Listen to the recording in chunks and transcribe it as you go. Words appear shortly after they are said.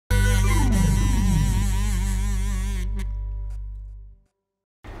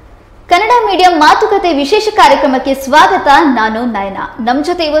Medium ಮಾತುಕತೆ ವಿಶೇಷ ಕಾರ್ಯಕ್ರಮಕ್ಕೆ ಸ್ವಾಗತ. ನಾನು ನಯನ. ನಮ್ಮ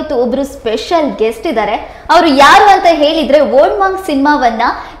ಜೊತೆ ಇವತ್ತು ಒಬ್ರು ಸ್ಪೆಷಲ್ ಗೆಸ್ಟ್ ಇದ್ದಾರೆ. ಅವರು ಯಾರು ಅಂತ ಹೇಳಿದ್ರೆ ಓಲ್ಡ್ ಮಾಂಕ್ ಸಿನಿಮಾವನ್ನ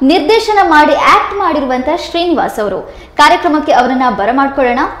ನಿರ್ದೇಶನ ಮಾಡಿ ಆಕ್ಟ್ ಮಾಡಿರುವಂತ ಶ್ರೀನಿವಾಸ್ ಅವರು. ಕಾರ್ಯಕ್ರಮಕ್ಕೆ ಅವರನ್ನ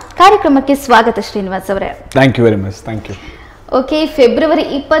ಬರಮಾಡ್ಕೊಳ್ಳೋಣ. ಕಾರ್ಯಕ್ರಮಕ್ಕೆ ಸ್ವಾಗತ ಶ್ರೀನಿವಾಸ್ ಅವರೇ. Thank you very much. Thank you. Okay, February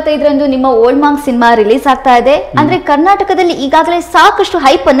 25ರಂದು ನಿಮ್ಮ ಓಲ್ಡ್ ಮಾಂಕ್ ಸಿನಿಮಾ ರಿಲೀಸ್ ಆಗ್ತಾ ಇದೆ. ಅಂದ್ರೆ ಕರ್ನಾಟಕದಲ್ಲಿ ಈಗಾಗಲೇ ಸಾಕಷ್ಟು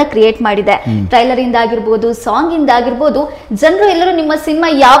ಹೈಪ್ ಅನ್ನ ಕ್ರಿಯೇಟ್ ಮಾಡಿದೆ. ಟ್ರೈಲರ್ ಇಂದ ಆಗಿರ್ಬೋದು, ಸಾಂಗ್ ಇಂದ ಆಗಿರ್ಬೋದು, ಜನರು ಎಲ್ಲರೂ ನಿಮ್ಮ ಸಿನಿಮಾ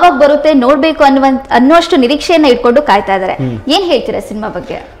ಯಾವಾಗ ಬರುತ್ತೆ ನೋಡ್ಬೇಕು ಅನ್ನುವಷ್ಟು ನಿರೀಕ್ಷೆಯನ್ನ ಇಟ್ಕೊಂಡು ಕಾಯ್ತಾ ಇದ್ದಾರೆ. ಏನ್ ಹೇಳ್ತೀರಾ ಸಿನಿಮಾ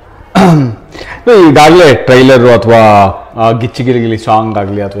ಬಗ್ಗೆ? ಈಗಾಗಲೇ ಟ್ರೈಲರ್ ಅಥವಾ ಗಿಚ್ಚಿಗಿಲಿಗಿಲಿ ಸಾಂಗ್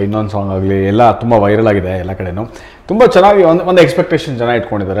ಆಗಲಿ ಅಥವಾ ಇನ್ನೊಂದು ಸಾಂಗ್ ಆಗಲಿ ಎಲ್ಲ ತುಂಬ ವೈರಲ್ ಆಗಿದೆ. ಎಲ್ಲ ಕಡೆನೂ ತುಂಬ ಚೆನ್ನಾಗಿ ಒಂದು ಎಕ್ಸ್ಪೆಕ್ಟೇಷನ್ ಜನ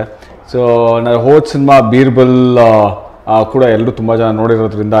ಇಟ್ಕೊಂಡಿದ್ದಾರೆ. ಸೊ ನಾನು ಹೋದ ಸಿನಿಮಾ ಬೀರ್ಬಲ್ ಕೂಡ ಎಲ್ಲರೂ ತುಂಬ ಜನ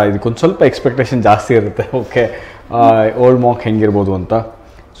ನೋಡಿರೋದ್ರಿಂದ ಇದಕ್ಕೊಂದು ಸ್ವಲ್ಪ ಎಕ್ಸ್ಪೆಕ್ಟೇಷನ್ ಜಾಸ್ತಿ ಇರುತ್ತೆ. ಓಕೆ, ಓಲ್ಡ್ ಮಾಂಕ್ ಹೆಂಗಿರ್ಬೋದು ಅಂತ.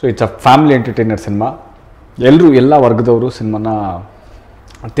 So it's a family entertainer cinema. ಎಲ್ಲರೂ ಎಲ್ಲ ವರ್ಗದವರು ಸಿನಿಮಾನ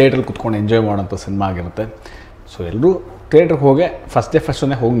ಥಿಯೇಟ್ರಲ್ಲಿ ಕುತ್ಕೊಂಡು ಎಂಜಾಯ್ ಮಾಡೋಂಥ ಸಿನಿಮಾ ಆಗಿರುತ್ತೆ. ಸೊ ಎಲ್ಲರೂ ಥಿಯೇಟ್ರಿಗೆ ಹೋಗಿ ಫಸ್ಟ್ ಡೇ ಫಸ್ಟ್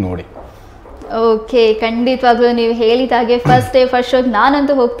ಶೋನೇ ಹೋಗಿ ನೋಡಿ. ಓಕೆ, ಖಂಡಿತವಾಗ್ಲೂ ನೀವು ಹೇಳಿದ ಹಾಗೆ ಫಸ್ಟ್ ಡೇ ಫಸ್ಟ್ ಶೋಗೆ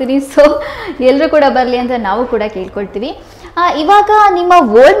ನಾನಂತೂ ಹೋಗ್ತೀನಿ. ಸೊ ಎಲ್ಲರೂ ಕೂಡ ಬರಲಿ ಅಂತ ನಾವು ಕೂಡ ಕೇಳ್ಕೊಳ್ತೀವಿ. ಇವಾಗ ನಿಮ್ಮ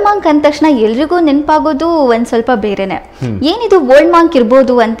ಓಲ್ಡ್ ಮಾಂಕ್ ಅಂದ ತಕ್ಷಣ ಎಲ್ರಿಗೂ ನೆನಪಾಗೋದು ಒಂದ್ ಸ್ವಲ್ಪ ಬೇರೆನೆ. ಏನಿದು ಓಲ್ಡ್ ಮಾಂಕ್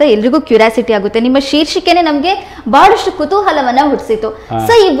ಇರ್ಬೋದು ಅಂತ ಎಲ್ರಿಗೂ ಕ್ಯೂರಿಯಾಸಿಟಿ ಆಗುತ್ತೆ. ನಿಮ್ಮ ಶೀರ್ಷಿಕೆನೆ ನಮ್ಗೆ ಬಹಳಷ್ಟು ಕುತೂಹಲವನ್ನ ಹುಟ್ಟಿಸಿತು.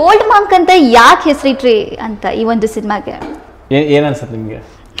 ಸೊ ಈ ಓಲ್ಡ್ ಮಾಂಕ್ ಅಂತ ಯಾಕೆ ಹೆಸರಿಟ್ರಿ ಅಂತ ಈ ಒಂದು ಸಿನಿಮಾಗೆ? ಏನ್ ಅನ್ಸುತ್ತೆ ನಿಮ್ಗೆ?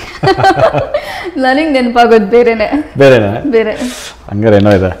 ನನಗೆ ನೆನಪಾಗೋದು ಬೇರೆ. ಹಂಗಾರೆ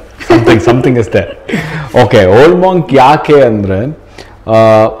ಏನೋ ಇದೆ, ಸಮಥಿಂಗ್ ಇಷ್ಟೇ. ಓಕೆ, ಓಲ್ಡ್ ಮಾಂಕ್ ಯಾಕೆ ಅಂದ್ರೆ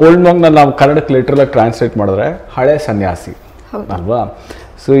ಓಲ್ಡ್ ಮಾಂಕ್ ನಾವು ಕನ್ನಡಕ್ಕೆ ಲಿಟರಲ್ ಆಗಿ ಟ್ರಾನ್ಸ್ಲೇಟ್ ಮಾಡಿದ್ರೆ ಹಳೆ ಸನ್ಯಾಸಿ ಅಲ್ವಾ.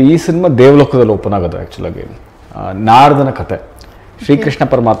 ಸೊ ಈ ಸಿನಿಮಾ ದೇವಲೋಕದಲ್ಲಿ ಓಪನ್ ಆಗೋದು. ಆ್ಯಕ್ಚುಲಾಗಿ ನಾರದನ ಕತೆ. ಶ್ರೀಕೃಷ್ಣ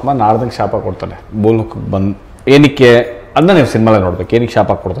ಪರಮಾತ್ಮ ನಾರದನಿಗೆ ಶಾಪ ಕೊಡ್ತಾನೆ. ಭೂಲೋಕಕ್ಕೆ ಬಂದು ಏನಕ್ಕೆ ಅದನ್ನ ನೀವು ಸಿನಿಮಾದಲ್ಲಿ ನೋಡ್ಬೇಕು. ಏನಕ್ಕೆ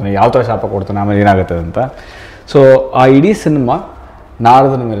ಶಾಪ ಕೊಡ್ತಾನೆ, ಯಾವ ಥರ ಶಾಪ ಕೊಡ್ತಾನೆ, ಆಮೇಲೆ ಏನಾಗುತ್ತೆ ಅಂತ. ಸೊ ಆ ಇಡೀ ಸಿನಿಮಾ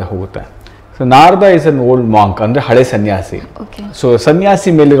ನಾರದನ ಮೇಲೆ ಹೋಗುತ್ತೆ. So Narada is an old monk ಅಂದರೆ ಹಳೆ ಸನ್ಯಾಸಿ. ಸೊ ಸನ್ಯಾಸಿ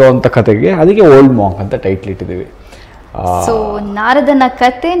ಮೇಲಿರುವಂಥ ಕತೆಗೆ ಅದಕ್ಕೆ ಓಲ್ಡ್ ಮಾಂಕ್ ಅಂತ ಟೈಟ್ಲ್ ಇಟ್ಟಿದ್ದೀವಿ. ಸೊ ನಾರದನ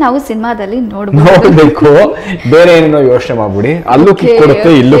ಕತೆ ನಾವು ಸಿನಿಮಾದಲ್ಲಿ ನೋಡ್ಬೇಕು. ಬೇರೆ ಏನೇನೋ ಯೋಚನೆ ಮಾಡ್ಬಿಡಿ. ಅಲ್ಲೂ ಕಿಕ್ ಕೊಡುತ್ತೆ,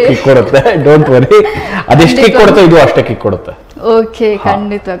 ಇಲ್ಲೂ ಕಿಕ್ ಕೊಡುತ್ತೆ. ಡೋಂಟ್ ವರಿ, ಅದೆಷ್ಟು ಕಿಕ್ ಕೊಡುತ್ತೆ ಇದು ಅಷ್ಟೇ ಕಿಕ್ ಕೊಡುತ್ತೆ. ಓಕೆ,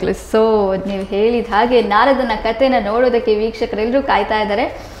 ಖಂಡಿತವಾಗ್ಲು. ಸೊ ನೀವು ಹೇಳಿದ ಹಾಗೆ ನಾರದನ ಕತೆನ ನೋಡೋದಕ್ಕೆ ವೀಕ್ಷಕರೆಲ್ಲರೂ ಕಾಯ್ತಾ ಇದ್ದಾರೆ.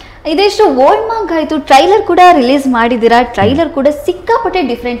 ಇದೆಷ್ಟು ಓಲ್ಡ್ ಮಾಂಕ್ ಆಯ್ತು, ಟ್ರೈಲರ್ ಕೂಡ ರಿಲೀಸ್ ಮಾಡಿದ್ದೀರಾ. ಟ್ರೈಲರ್ ಕೂಡ ಸಿಕ್ಕಾಪಟ್ಟೆ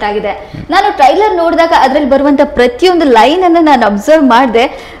ಡಿಫ್ರೆಂಟ್ ಆಗಿದೆ. ನಾನು ಟ್ರೈಲರ್ ನೋಡಿದಾಗ ಅದರಲ್ಲಿ ಬರುವಂತ ಪ್ರತಿಯೊಂದು ಲೈನ್ ಅನ್ನು ನಾನು ಅಬ್ಸರ್ವ್ ಮಾಡಿದೆ.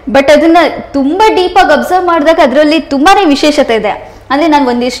 ಬಟ್ ಅದನ್ನ ತುಂಬಾ ಡೀಪ್ ಆಗಿ ಅಬ್ಸರ್ವ್ ಮಾಡಿದಾಗ ಅದರಲ್ಲಿ ತುಂಬಾನೇ ವಿಶೇಷತೆ ಇದೆ. ಅಂದ್ರೆ ನಾನು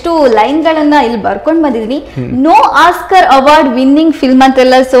ಒಂದಿಷ್ಟು ಲೈನ್ಗಳನ್ನ ಇಲ್ಲಿ ಬರ್ಕೊಂಡು ಬಂದಿದ್ದೀನಿ. No Oscar award winning film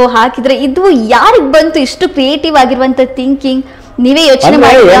ಅಂತೆಲ್ಲ ಸೊ ಹಾಕಿದ್ರೆ ಇದು ಯಾರಿಗೆ ಬಂತು ಇಷ್ಟು ಕ್ರಿಯೇಟಿವ್ ಆಗಿರುವಂತ ಥಿಂಕಿಂಗ್? ನೀವೇ ಯೋಚನೆ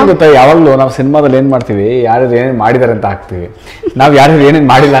ಮಾಡಿ. ಏನ್ ಗೊತ್ತಾ, ಯಾವಾಗಲೂ ನಾವು ಸಿನಿಮಾದಲ್ಲಿ ಏನ್ ಮಾಡ್ತೀವಿ, ಯಾರು ಏನೇನು ಮಾಡಿದಾರೆ ಅಂತ ಹಾಕ್ತಿವಿ. ನಾವು ಯಾರು ಏನೇನು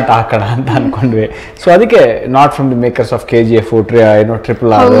ಮಾಡಿಲ್ಲ ಅಂತ ಹಾಕೋಣ ಅಂತ ಅನ್ಕೊಂಡ್ವಿ. ಸೊ ಅದಕ್ಕೆ not from the makers of KGF ಏನೋ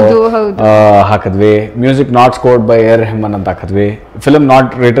ಟ್ರಿಪಲ್ ಆರ್ ಹಾಕಿದ್ವಿ. Music not scored by AR Rahman ಅಂತ ಹಾಕಿದ್ವಿ. Film not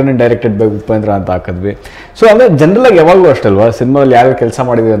return and directed by Upendra ಅಂತ ಹಾಕಿದ್ವಿ. ಸೊ ಅಂದ್ರೆ ಜನರಲ್ ಆಗಿ ಯಾವಾಗಲೂ ಅಷ್ಟಲ್ವಾ, ಸಿನಿಮಾದಲ್ಲಿ ಯಾರು ಕೆಲಸ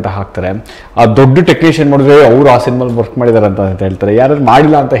ಮಾಡಿದ್ವಿ ಅಂತ ಹಾಕ್ತಾರೆ. ಆ ದೊಡ್ಡ ಟೆಕ್ನಿಷಿಯನ್ ಮಾಡಿದ್ರೆ ಅವರು ಆ ಸಿನಿಮಾಲ್ ವರ್ಕ್ ಮಾಡಿದಾರೆ ಅಂತ ಹೇಳ್ತಾರೆ. ಯಾರು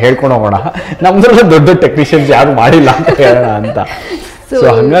ಮಾಡಿಲ್ಲ ಅಂತ ಹೇಳ್ಕೊಂಡು ಹೋಗೋಣ, ನಮ್ದ್ರಲ್ಲ ದೊಡ್ಡ ಟೆಕ್ನಿಷಿಯನ್ಸ್ ಯಾರು ಮಾಡಿಲ್ಲ ಅಂತ ಹೇಳೋಣ ಅಂತ. ಸೊ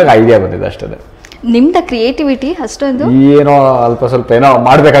ಹಂಗಾಗಿ ಐಡಿಯಾ ಬಂದಿದೆ ಅಷ್ಟೇ. ನಿಮ್ದ ಕ್ರಿಯೇಟಿವಿಟಿ ಅಷ್ಟೊಂದು ಏನೋ ಅಲ್ಪ ಸ್ವಲ್ಪ ಏನೋ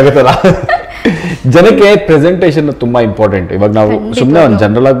ಮಾಡ್ಬೇಕಾಗುತ್ತಲ್ಲ. ಜನಕ್ಕೆ ಪ್ರೆಸೆಂಟೇಷನ್ ತುಂಬಾ ಇಂಪಾರ್ಟೆಂಟ್. ಇವಾಗ ನಾವು ಸುಮ್ಮನೆ ಒಂದು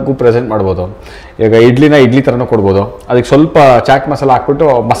ಜನರಲ್ ಆಗು ಪ್ರೆಸೆಂಟ್ ಮಾಡ್ಬೋದು. ಈಗ ಇಡ್ಲಿನ ಇಡ್ಲಿ ತರನೂ ಕೊಡ್ಬೋದು, ಅದಕ್ಕೆ ಸ್ವಲ್ಪ ಚಾಟ್ ಮಸಾಲ ಹಾಕ್ಬಿಟ್ಟು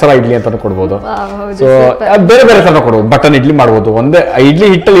ಮಸಾಲಾ ಇಡ್ಲಿ ಅಂತಾನು ಕೊಡ್ಬೋದು. ಸೊ ಬೇರೆ ಬೇರೆ ತರ ಕೊಡ್ಬೋದು. ಬಟನ್ ಇಡ್ಲಿ ಮಾಡ್ಬೋದು, ಒಂದೇ ಇಡ್ಲಿ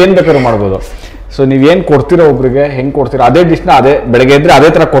ಹಿಟ್ಟಲ್ಲಿ ಏನ್ ಬೇಕಾದ್ರೂ ಮಾಡ್ಬೋದು. ಸೊ ನೀವೇನು ಕೊಡ್ತೀರೋ ಒಬ್ರಿಗೆ ಹೆಂಗೆ ಕೊಡ್ತೀರೋ ಅದೇ ಡಿಶ್ನ ಅದೇ ಬೆಳಗ್ಗೆ ಇದ್ರೆ ಅದೇ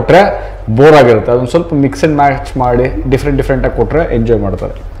ಥರ ಕೊಟ್ಟರೆ ಬೋರ್ ಆಗಿರುತ್ತೆ. ಅದೊಂದು ಸ್ವಲ್ಪ ಮಿಕ್ಸ್ ಅಂಡ್ ಮ್ಯಾಚ್ ಮಾಡಿ ಡಿಫ್ರೆಂಟ್ ಆಗಿ ಕೊಟ್ಟರೆ ಎಂಜಾಯ್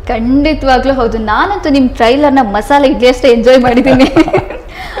ಮಾಡ್ತಾರೆ. ಖಂಡಿತವಾಗ್ಲೂ ಹೌದು. ನಾನಂತೂ ನಿಮ್ಮ ಟ್ರೈಲರ್ನ ಮಸಾಲೆ ಇಡ್ಲಿ ಅಷ್ಟೇ ಎಂಜಾಯ್ ಮಾಡಿದ್ದೀನಿ.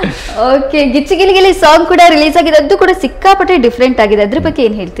 ಓಕೆ, ಗಿಚ್ಚಿಗಿಲಿಗಿಲಿ ಸಾಂಗ್ ಕೂಡ ರಿಲೀಸ್ ಆಗಿದೆ. ಅದು ಕೂಡ ಸಿಕ್ಕಾಪಟ್ಟೆ ಡಿಫ್ರೆಂಟ್ ಆಗಿದೆ. ಅದ್ರ ಬಗ್ಗೆ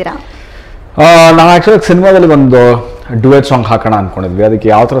ಏನು ಹೇಳ್ತೀರಾ? ನಾವು ಆ್ಯಕ್ಚುಲಿ ಸಿನಿಮಾದಲ್ಲಿ ಒಂದು ಡುಯೆಟ್ ಸಾಂಗ್ ಹಾಕೋಣ ಅಂದ್ಕೊಂಡಿದ್ವಿ. ಅದಕ್ಕೆ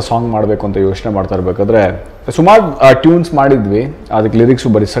ಯಾವ ಥರ ಸಾಂಗ್ ಮಾಡಬೇಕು ಅಂತ ಯೋಚನೆ ಮಾಡ್ತಾ ಇರಬೇಕಾದ್ರೆ ಸುಮಾರು ಟ್ಯೂನ್ಸ್ ಮಾಡಿದ್ವಿ. ಅದಕ್ಕೆ ಲಿರಿಕ್ಸು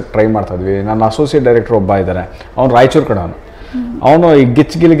ಬರೀಸಕ್ಕೆ ಟ್ರೈ ಮಾಡ್ತಾ ಇದ್ವಿ. ನನ್ನ ಅಸೋಸಿಯೇಟ್ ಡೈರೆಕ್ಟರ್ ಒಬ್ಬ ಇದ್ದಾರೆ, ಅವ್ನು ರಾಯಚೂರು ಕಡೆ. ಅವನು ಈ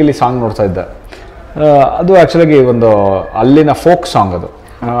ಗಿಚ್ಚಿಗಿಲಿಗಿಲಿ ಸಾಂಗ್ ನೋಡ್ತಾ ಇದ್ದ. ಅದು ಆ್ಯಕ್ಚುಲಾಗಿ ಒಂದು ಅಲ್ಲಿನ ಫೋಕ್ ಸಾಂಗ್. ಅದು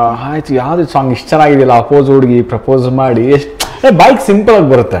ಆಯಿತು, ಯಾವುದು ಸಾಂಗ್ ಇಷ್ಟು ಚೆನ್ನಾಗಿದೆಯಲ್ಲ, ಅಪೋಸ್ ಹುಡುಗಿ ಪ್ರಪೋಸ್ ಮಾಡಿ ಎಷ್ಟು ಬೈಕ್ ಸಿಂಪಲ್ ಆಗಿ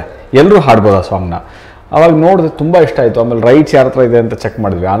ಬರುತ್ತೆ, ಎಲ್ಲರೂ ಹಾಡ್ಬೋದು ಆ ಸಾಂಗ್ನ. ಅವಾಗ ನೋಡಿದ್ರೆ ತುಂಬ ಇಷ್ಟ ಆಯಿತು. ಆಮೇಲೆ ರೈಟ್ಸ್ ಯಾರ ಹತ್ರ ಇದೆ ಅಂತ ಚೆಕ್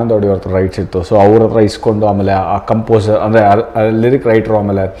ಮಾಡಿದ್ವಿ. ಆನಂದ್ ಅವ್ರ ಹತ್ರ ರೈಟ್ಸ್ ಇತ್ತು. ಸೊ ಅವ್ರ ಹತ್ರ ಇಸ್ಕೊಂಡು ಆಮೇಲೆ ಆ ಕಂಪೋಸರ್ ಅಂದರೆ ಲಿರಿಕ್ ರೈಟ್ರು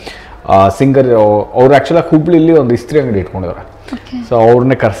ಆಮೇಲೆ ಸಿಂಗರ್ ಅವ್ರು ಆ್ಯಕ್ಚುಲಾಗಿ ಹುಬ್ಳಿಲಿ ಒಂದು ಇಸ್ತ್ರಿ ಅಂಗಡಿ ಇಟ್ಕೊಂಡಿದ್ದಾರೆ. ಸೊ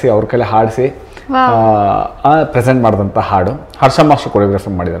ಅವ್ರನ್ನೇ ಕರೆಸಿ ಅವ್ರ ಕೈಲಿ ಹಾಡಿಸಿ ಪ್ರೆಸೆಂಟ್ ಮಾಡಿದಂಥ ಹಾಡು. ಹರ್ಷ ಮಾಸ್ಟರ್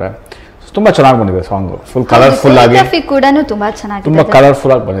ಕೊರಿಯೋಗ್ರಫಿ ಮಾಡಿದ್ದಾರೆ. ತುಂಬಾ ಚೆನ್ನಾಗಿ ಬಂದಿದೆ ಸಾಂಗ್. ಫುಲ್ ಕಲರ್ಫುಲ್ ಆಗಿ ಕೂಡ ತುಂಬಾ ಚೆನ್ನಾಗಿದೆ. ತುಂಬಾ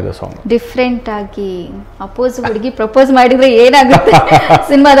ಕಲರ್ಫುಲ್ ಆಗಿ ಬಂದಿದೆ ಸಾಂಗ್. ಡಿಫರೆಂಟ್ ಆಗಿ ಅಪೋಸ್ ಹುಡುಗಿ ಪ್ರಪೋಸ್ ಮಾಡಿದ್ರೆ ಏನಾಗುತ್ತೆ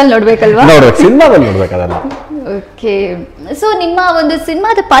ಸಿನಿಮಾದಲ್ಲಿ ನೋಡ್ಬೇಕಲ್ವಾ? ನೋಡ್ಬೇಕು, ಸಿನಿಮಾದಲ್ಲಿ ನೋಡ್ಬೇಕು ಅದೆಲ್ಲ. ಓಕೆ, ಸೊ ನಿಮ್ಮ ಒಂದು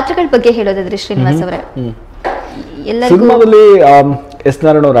ಸಿನಿಮಾದ ಪಾತ್ರಗಳ ಬಗ್ಗೆ ಹೇಳೋದಾದ್ರೆ ಶ್ರೀನಿವಾಸ್ ಅವರೇ, ಎಲ್ಲರಿಗೂ ಸಿನಿಮಾದಲ್ಲಿ ಎಸ್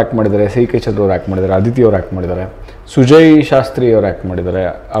ನಾರಾಯಣ್ ಅವ್ರು ಆ್ಯಕ್ಟ್ ಮಾಡಿದ್ದಾರೆ, ಸಿ ಕೆ ಚಂದ್ರ ಅವ್ರು ಆ್ಯಕ್ಟ್ ಮಾಡಿದ್ದಾರೆ, ಅದಿತಿ ಅವ್ರು ಆ್ಯಕ್ಟ್ ಮಾಡಿದ್ದಾರೆ, ಸುಜಯ್ ಶಾಸ್ತ್ರಿ ಅವ್ರು ಆ್ಯಕ್ಟ್ ಮಾಡಿದ್ದಾರೆ,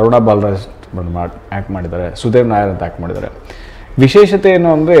 ಅರುಣಾ ಬಾಲರಾಜ್ ಆ್ಯಕ್ಟ್ ಮಾಡಿದ್ದಾರೆ, ಸುದೇವ್ ನಾಯರ್ ಅಂತ ಆ್ಯಕ್ಟ್ ಮಾಡಿದ್ದಾರೆ. ವಿಶೇಷತೆ ಏನು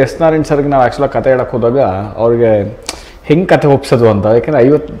ಅಂದರೆ ಎಸ್ ನಾರಾಯಣ್ ಸರ್ಗೆ ನಾವು ಆ್ಯಕ್ಚುಲಾಗಿ ಕತೆ ಹೇಳಕ್ಕೆ ಹೋದಾಗ ಅವ್ರಿಗೆ ಹೆಂಗೆ ಕತೆ ಒಪ್ಸೋದು ಅಂತ, ಯಾಕೆಂದರೆ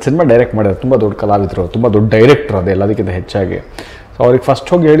 50 ಸಿನಿಮಾ ಡೈರೆಕ್ಟ್ ಮಾಡಿದ್ದಾರೆ, ತುಂಬ ದೊಡ್ಡ ಕಲಾವಿದರು, ತುಂಬ ದೊಡ್ಡ ಡೈರೆಕ್ಟ್ರು ಅದು ಎಲ್ಲದಕ್ಕಿಂತ ಹೆಚ್ಚಾಗಿ. ಸೊ ಅವ್ರಿಗೆ ಫಸ್ಟ್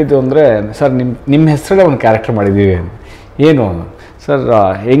ಹೋಗಿ ಹೇಳಿದ್ದು ಅಂದರೆ, ಸರ್ ನಿಮ್ಮ ಹೆಸರಲ್ಲೇ ಒಂದು ಕ್ಯಾರೆಕ್ಟರ್ ಮಾಡಿದ್ದೀವಿ. ಏನು ಸರ್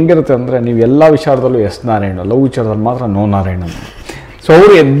ಹೆಂಗಿರುತ್ತೆ ಅಂದರೆ, ನೀವು ಎಲ್ಲ ವಿಚಾರದಲ್ಲೂ ಎಸ್ ನಾರಾಯಣ, ಲವ್ ವಿಚಾರದಲ್ಲಿ ಮಾತ್ರ ನೋ ನಾರಾಯಣ. ಸೊ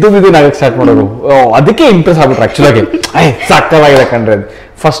ಅವರು ಎದ್ದು ಬಿದ್ದು ನಾಗಕ್ಕೆ ಸ್ಟಾರ್ಟ್ ಮಾಡೋರು. ಅದಕ್ಕೆ ಇಂಪ್ರೆಸ್ ಆಗ್ಬಿಟ್ರು ಆ್ಯಕ್ಚುಲಾಗಿ. ಸಾಕಲಾಗಿದೆ ಕಂಡ್ರೆ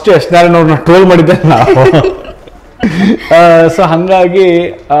ಫಸ್ಟ್ ಎಸ್ ನಾರಾಯಣ ಅವ್ರನ್ನ ಟ್ರೋಲ್ ಮಾಡಿದ್ದೆ ನಾವು. ಸೊ ಹಾಗಾಗಿ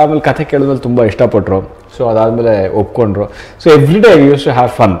ಆಮೇಲೆ ಕಥೆ ಕೇಳಿದ್ಮೇಲೆ ತುಂಬ ಇಷ್ಟಪಟ್ಟರು. ಸೊ ಅದಾದಮೇಲೆ ಒಪ್ಕೊಂಡ್ರು. So every day use to have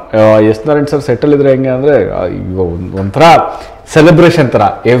fun. S Narayan sir settle ಇದ್ರೆ ಹೆಂಗೆ ಅಂದರೆ ಒಂಥರ ಸೆಲೆಬ್ರೇಷನ್ ಥರ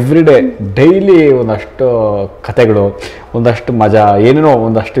ಎವ್ರಿ ಡೇ ಡೈಲಿ ಒಂದಷ್ಟು ಕತೆಗಳು, ಒಂದಷ್ಟು ಮಜಾ, ಏನೇನೋ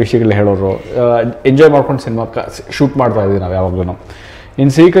ಒಂದಷ್ಟು ವಿಷಯಗಳು ಹೇಳೋರು. ಎಂಜಾಯ್ ಮಾಡ್ಕೊಂಡು ಸಿನಿಮಾ ಶೂಟ್ ಮಾಡ್ತಾ ಇದ್ವಿ ನಾವು ಯಾವಾಗಲೂ.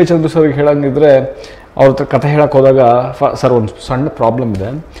 ಇನ್ನು ಸಿ ಕೆ ಚಂದ್ರ ಸರ್ಗೆ ಹೇಳಂಗಿದ್ರೆ ಅವ್ರ ಹತ್ರ ಕತೆ ಹೇಳಕ್ಕೆ ಹೋದಾಗ, ಸರ್ ಒಂದು ಸಣ್ಣ ಪ್ರಾಬ್ಲಮ್ ಇದೆ,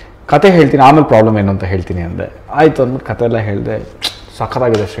 ಕತೆ ಹೇಳ್ತೀನಿ ಆಮೇಲೆ ಪ್ರಾಬ್ಲಮ್ ಏನು ಅಂತ ಹೇಳ್ತೀನಿ ಅಂದೆ. ಆಯಿತು ಅಂದ್ಬಿಟ್ಟು ಕತೆ ಎಲ್ಲ ಹೇಳಿದೆ.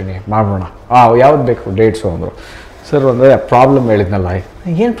 ಸಖತ್ತಾಗಿದೆ ಶ್ರೀನಿ, ಮಾಡೋಣ, ಯಾವ್ದು ಬೇಕು ಡೇಟ್ಸು ಅಂದರು. ಸರ್ ಅಂದರೆ ಪ್ರಾಬ್ಲಮ್ ಹೇಳಿದ್ನಲ್ಲ.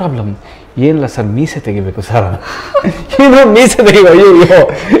 ಏನು ಪ್ರಾಬ್ಲಮ್? ಏನಿಲ್ಲ ಸರ್, ಮೀಸೆ ತೆಗಿಬೇಕು ಸರ್. ಏನು ಮೀಸೆ ತೆಗಿಯೋ? ಅಯ್ಯೋ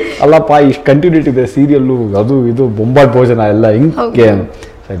ಅಲ್ಲಪ್ಪ, ಇಷ್ಟು ಕಂಟಿನ್ಯೂಟಿ ಇದೆ ಸೀರಿಯಲ್ಲು, ಅದು ಇದು ಬೊಂಬಾಟ್ ಭೋಜನ ಎಲ್ಲ ಹಿಂಗೆ.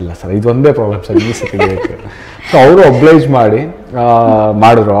 ಸರ್ ಇಲ್ಲ ಸರ್, ಇದೊಂದೇ ಪ್ರಾಬ್ಲಮ್ ಸರ್, ಮೀಸೆ ತೆಗಿಬೇಕು. ಸೊ ಅವರು ಒಬ್ಲೈಜ್ ಮಾಡಿ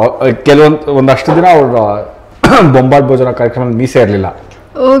ಮಾಡಿದ್ರು. ಒಂದಷ್ಟು ದಿನ ಅವರು ಬೊಂಬಾಟ್ ಭೋಜನ ಕಾರ್ಯಕ್ರಮದಲ್ಲಿ ಮೀಸೆ ಇರಲಿಲ್ಲ.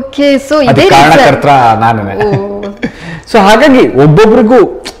 ಓಕೆ, ಸೊ ಅದಕ್ಕೆ ಕಾರಣಕರ್ತ ನಾನೇ. ಸೊ ಹಾಗಾಗಿ ಒಬ್ಬೊಬ್ರಿಗೂ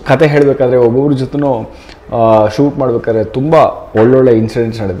ಕತೆ ಹೇಳಬೇಕಾದ್ರೆ, ಒಬ್ಬೊಬ್ರ ಜೊತೆನೂ ಶೂಟ್ ಮಾಡ್ಬೇಕಾದ್ರೆ ತುಂಬ ಒಳ್ಳೊಳ್ಳೆ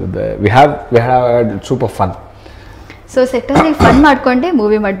ಇನ್ಸಿಡೆಂಟ್ಸ್ ನಡೆದಿದೆ. We have super fun. So ಸೆಟ್ಟಲ್ಲಿ fun ಮಾಡ್ಕೊಂಡೆ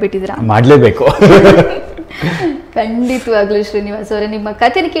ಮೂವಿ ಮಾಡಿಬಿಟ್ಟಿದ್ರಾ? ಮಾಡಲೇಬೇಕು. ಖಂಡಿತವಾಗ್ಲೂ ಶ್ರೀನಿವಾಸ್ ಅವರೇ, ನಿಮ್ಮ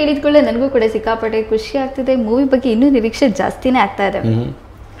ಕಥೆನ ಕೇಳಿದ್ಕೊಳ್ಳೆ ನನಗೂ ಕೂಡ ಸಿಕ್ಕಾಪಟ್ಟೆ ಖುಷಿ ಆಗ್ತಿದೆ. ಮೂವಿ ಬಗ್ಗೆ ಇನ್ನೂ ನಿರೀಕ್ಷೆ ಜಾಸ್ತಿನೇ ಆಗ್ತಾ ಇದೆ.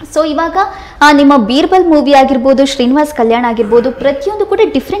 ಸೊ ಇವಾಗ ನಿಮ್ಮ ಬೀರ್ಬಲ್ ಮೂವಿ ಆಗಿರ್ಬೋದು, ಶ್ರೀನಿವಾಸ್ ಕಲ್ಯಾಣ ಆಗಿರ್ಬೋದು, ಪ್ರತಿಯೊಂದು ಕೂಡ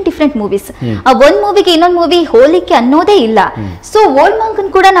ಡಿಫ್ರೆಂಟ್ ಮೂವೀಸ್. ಒಂದ್ ಮೂವಿಗೆ ಇನ್ನೊಂದು ಮೂವಿ ಹೋಲಿಕೆ ಅನ್ನೋದೇ ಇಲ್ಲ. ಸೊ ಓಲ್ಡ್ ಮಾಂಕನ್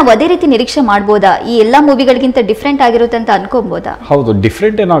ಕೂಡ ನಾವು ಅದೇ ರೀತಿ ನಿರೀಕ್ಷೆ ಮಾಡ್ಬೋದಾ? ಈ ಎಲ್ಲಾ ಮೂವಿಗಳಿಗಿಂತ ಡಿಫ್ರೆಂಟ್ ಆಗಿರುತ್ತೆ ಅಂತ ಅನ್ಕೋಬಹುದಾ? ಹೌದು,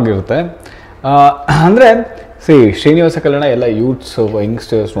 ಡಿಫ್ರೆಂಟ್ ಏನೋ ಆಗಿರುತ್ತೆ. ಅಂದ್ರೆ ಶ್ರೀನಿವಾಸ ಕಲ್ಯಾಣ ಎಲ್ಲ ಯೂತ್ಸ್,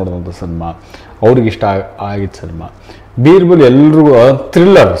 ಯಂಗ್ಸ್ಟರ್ಸ್ ನೋಡಿದಂಥ ಸಿನಿಮಾ, ಅವ್ರಿಗೆ ಇಷ್ಟ ಆಗಿದ್ದ ಸಿನಿಮಾ. ಬೀರ್ಬಲ್ ಎಲ್ರಿಗೂ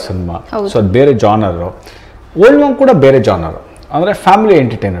ಥ್ರಿಲ್ಲರ್ ಸಿನಿಮಾ, ಸೊ ಅದು ಬೇರೆ ಜಾನರು. ಓಲ್ಡ್ ಮಾಂಕ್ ಕೂಡ ಬೇರೆ ಜಾನರು, ಅಂದರೆ ಫ್ಯಾಮಿಲಿ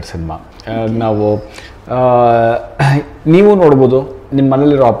ಎಂಟರ್ಟೈನರ್ ಸಿನಿಮಾ. ನಾವು ನೀವು ನೋಡ್ಬೋದು, ನಿಮ್ಮ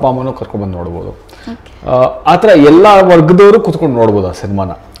ಮನೇಲಿರೋ ಅಪ್ಪ ಅಮ್ಮನೂ ಕರ್ಕೊಂಡ್ಬಂದು ನೋಡ್ಬೋದು. ಆ ಥರ ಎಲ್ಲ ವರ್ಗದವರು ಕೂತ್ಕೊಂಡು ನೋಡ್ಬೋದು ಆ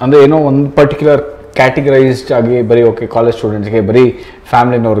ಸಿನಿಮಾನ. ಅಂದರೆ ಏನೋ ಒಂದು ಪರ್ಟಿಕ್ಯುಲರ್ ಕ್ಯಾಟಗರೈಸ್ಡ್ ಆಗಿ ಬರೀ ಓಕೆ ಕಾಲೇಜ್ ಸ್ಟೂಡೆಂಟ್ಸ್ಗೆ, ಬರೀ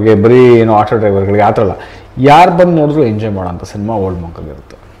ಫ್ಯಾಮಿಲಿನವ್ರಿಗೆ, ಬರೀ ಏನೋ ಆಟೋ ಡ್ರೈವರ್ಗಳಿಗೆ, ಆ ಥರ ಅಲ್ಲ. ಯಾರು ಬಂದು ನೋಡಿದ್ರು ಎಂಜಾಯ್ ಮಾಡೋಂಥ ಸಿನಿಮಾ ಓಲ್ಡ್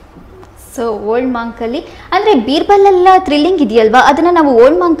ಮಾಂಕಲ್ಲಿರುತ್ತೆ. ಸೊ ಓಲ್ಡ್ ಮಾಂಕಲ್ಲಿ ಅಂದರೆ ಬೀರ್ಬಲ್ ಎಲ್ಲ ಥ್ರಿಲ್ಲಿಂಗ್ ಇದೆಯಲ್ವಾ, ಅದನ್ನ ನಾವು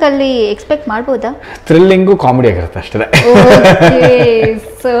ಓಲ್ಡ್ ಮಾಂಕಲ್ಲಿ ಎಕ್ಸ್ಪೆಕ್ಟ್ ಮಾಡ್ಬೋದಾ? ಥ್ರಿಲ್ಲಿಂಗು ಕಾಮಿಡಿ ಆಗಿರುತ್ತೆ ಅಷ್ಟೇ.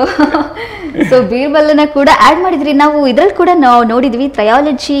 ಸೊ ಬೀರ್ಬಲ್ನ ಕೂಡ ಆ್ಯಡ್ ಮಾಡಿದ್ರಿ. ನಾವು ಇದ್ರಲ್ಲಿ ಕೂಡ ನಾವು ನೋಡಿದ್ವಿ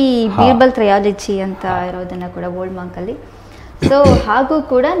ಟ್ರಯಾಲಜಿ, ಬೀರ್ಬಲ್ ಟ್ರಯಾಲಜಿ ಅಂತ ಇರೋದನ್ನ ಕೂಡ ಓಲ್ಡ್ ಮಾಂಕಲ್ಲಿ. ಸೊ ಹಾಗೂ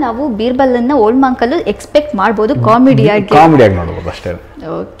ಕೂಡ ನಾವು ಬೀರ್ಬಲ್ನ ಓಲ್ಡ್ ಮಾಂಕಲ್ಲೂ ಎಕ್ಸ್ಪೆಕ್ಟ್ ಮಾಡ್ಬೋದು ಕಾಮಿಡಿಯಾಗಿ ನೋಡ್ಬೋದು ಅಷ್ಟೇ.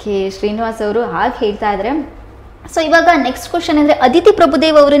 ಓಕೆ ಶ್ರೀನಿವಾಸ್ ಅವರು ಹಾಗೆ ಹೇಳ್ತಾ ಇದ್ರೆ, ಸೊ ಇವಾಗ ನೆಕ್ಸ್ಟ್ ಕ್ವಶನ್ ಅಂದರೆ ಅದಿತಿ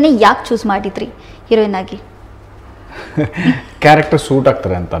ಪ್ರಭುದೇವ್ ಅವರನ್ನೇ ಯಾಕೆ ಚೂಸ್ ಮಾಡಿದ್ರಿ ಹೀರೋಯಿನ್ ಆಗಿ? ಕ್ಯಾರೆಕ್ಟರ್ ಸೂಟ್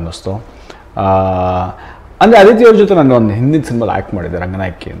ಆಗ್ತಾರೆ ಅಂತ ಅನ್ನಿಸ್ತು. ಅಂದರೆ ಅದಿತಿ ಅವ್ರ ಜೊತೆ ನಾನು ಒಂದು ಹಿಂದಿನ ಸಿನಿಮಾಲಿ ಆ್ಯಕ್ಟ್ ಮಾಡಿದ್ದೆ,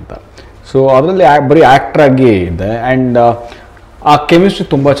 ರಂಗನಾಯಕಿ ಅಂತ. ಸೊ ಅದರಲ್ಲಿ ಬರೀ ಆ್ಯಕ್ಟ್ರಾಗಿ ಇದೆ. ಆ್ಯಂಡ್ ಆ ಕೆಮಿಸ್ಟ್ರಿ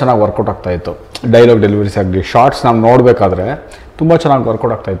ತುಂಬ ಚೆನ್ನಾಗಿ ವರ್ಕೌಟ್ ಆಗ್ತಾಯಿತ್ತು. ಡೈಲಾಗ್ ಡೆಲಿವರೀಸ್ ಆಗಲಿ, ಶಾರ್ಟ್ಸ್ ನಾವು ನೋಡಬೇಕಾದ್ರೆ ತುಂಬ ಚೆನ್ನಾಗಿ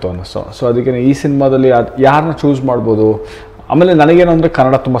ವರ್ಕೌಟ್ ಆಗ್ತಾಯಿತ್ತು ಅನ್ನಿಸ್ತು. ಸೊ ಅದಕ್ಕೆ ಈ ಸಿನಿಮಾದಲ್ಲಿ ಯಾರನ್ನ ಚೂಸ್ ಮಾಡ್ಬೋದು. ಆಮೇಲೆ ನನಗೇನು ಅಂದರೆ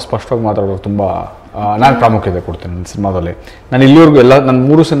ಕನ್ನಡ ತುಂಬ ಸ್ಪಷ್ಟವಾಗಿ ಮಾತಾಡೋದು ತುಂಬ ನಾನು ಪ್ರಾಮುಖ್ಯತೆ ಕೊಡ್ತೀನಿ ನನ್ನ ಸಿನಿಮಾದಲ್ಲಿ. ನಾನು ಇಲ್ಲಿವರೆಗೂ ಎಲ್ಲ ನನ್ನ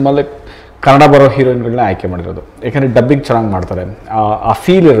 3 ಸಿನಿಮಾಲೇ ಕನ್ನಡ ಬರೋ ಹೀರೋಯಿನ್ಗಳನ್ನ ಆಯ್ಕೆ ಮಾಡಿರೋದು. ಯಾಕಂದರೆ ಡಬ್ಬಿಂಗ್ ಚೆನ್ನಾಗಿ ಮಾಡ್ತಾರೆ, ಆ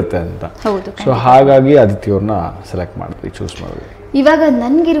ಫೀಲ್ ಇರುತ್ತೆ ಅಂತ. ಸೊ ಹಾಗಾಗಿ ಅದಿತಿ ಅವ್ರನ್ನ ಸೆಲೆಕ್ಟ್ ಮಾಡಿದ್ವಿ, ಚೂಸ್ ಮಾಡಿದ್ವಿ. ಇವಾಗ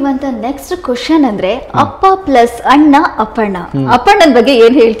ನನ್ಗಿರುವಂತ ನೆಕ್ಸ್ಟ್ ಕ್ವಶನ್ ಅಂದ್ರೆ ಅಪ್ಪ ಪ್ಲಸ್ ಅಣ್ಣ ಅಪ್ಪಣ್ಣ. ಅಪ್ಪಣ್ಣನ ಬಗ್ಗೆ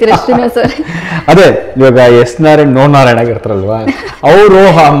ಏನ್ ಹೇಳ್ತೀರಾ ಶ್ರೀನಿವಾಸ್ ಅವರೇ? ಅದೇ ಇವಾಗ ಎಸ್ ನಾರಾಯಣ್ ನೋ ನಾರಾಯಣ ಇರ್ತಾರಲ್ವಾ, ಅವರು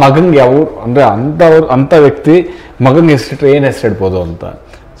ಆ ಮಗನ್ಗೆ ಅವ್ರು ಅಂದ್ರೆ ಅಂತ ವ್ಯಕ್ತಿ ಮಗನ್ಗೆ ಹೆಸರಿಟ್ರೆ ಏನ್ ಹೆಸರಿಡ್ಬೋದು ಅಂತ.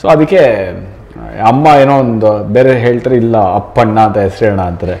 ಸೊ ಅದಕ್ಕೆ ಅಮ್ಮ ಏನೋ ಒಂದು ಬೇರೆ ಹೇಳ್ತಾರೆ, ಇಲ್ಲ ಅಪ್ಪಣ್ಣ ಅಂತ ಹೆಸರೇಣ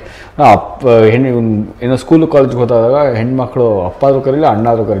ಅಂತಾರೆ. ಏನೋ ಸ್ಕೂಲ್ ಕಾಲೇಜ್ಗೆ ಹೋದಾಗ ಹೆಣ್ಮಕ್ಳು ಅಪ್ಪ ಆದ್ರೂ ಕರೀಲಿ, ಅಣ್ಣ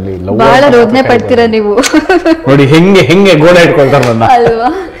ಆದ್ರೂ ಕರೀಲಿ, ಬಹಳ ರೋದನೆ ಪಡ್ತೀರಾ ನೀವು. ನೋಡಿ ಹೆಂಗೆ ಗೋಡೆ ಇಟ್ಕೊಳ್ತಾರೆ ನನ್ನ ಅಲ್ವಾ?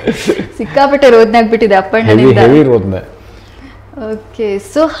 ಸಿಕ್ಕಾಪಟ್ಟೆ ರೋದನೆ ಆಗ್ಬಿಟ್ಟಿದೆ ಅಪ್ಪಣ್ಣ, ಹೆವಿ ರೋದನೆ. ಓಕೆ,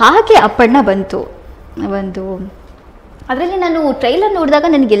 ಸೊ ಹಾಗೆ ಅಪ್ಪಣ್ಣ ಬಂತು. ಒಂದು ಅದರಲ್ಲಿ ನಾನು ಟ್ರೈಲರ್ ನೋಡಿದಾಗ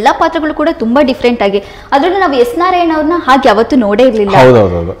ನನಗೆ ಎಲ್ಲಾ ಪಾತ್ರಗಳು ಕೂಡ ತುಂಬಾ ಡಿಫ್ರೆಂಟ್ ಆಗಿ, ಅದರಲ್ಲೂ ನಾವು ಎಸ್ ನಾರಾಯಣ ಅವ್ರನ್ನ ಹಾಗೆ ಯಾವತ್ತೂ ನೋಡೇ ಇರ್ಲಿಲ್ಲ.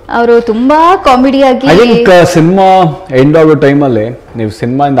 ಅವರು ತುಂಬಾ ಕಾಮಿಡಿಯಾಗಿ ಸಿನಿಮಾ ಎಂಡ್ ಆಗೋ ಟೈಮಲ್ಲಿ ನೀವು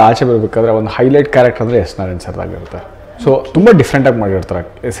ಸಿನಿಮಾಯಿಂದ ಆಚೆ ಬರಬೇಕಾದ್ರೆ ಒಂದು ಹೈಲೈಟ್ ಕ್ಯಾರೆಕ್ಟರ್ ಅಂದ್ರೆ ಎಸ್ ನಾರಾಯಣ್ ಸರ್ ಆಗಿರುತ್ತೆ. ಸೊ ತುಂಬಾ ಡಿಫ್ರೆಂಟ್ ಆಗಿ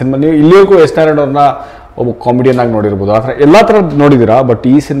ಮಾಡಿರ್ತಾರೆ ಸಿನಿಮಾ. ನೀವು ಇಲ್ಲಿವರೆಗೂ ಎಸ್ ನಾರಾಯಣ್ ಅವ್ರನ್ನ ಒಬ್ಬ ಕಾಮಿಡಿಯನ್ ಆಗಿ ನೋಡಿರ್ಬೋದು, ಆ ಥರ ಎಲ್ಲ ಥರ ನೋಡಿದ್ದೀರಾ, ಬಟ್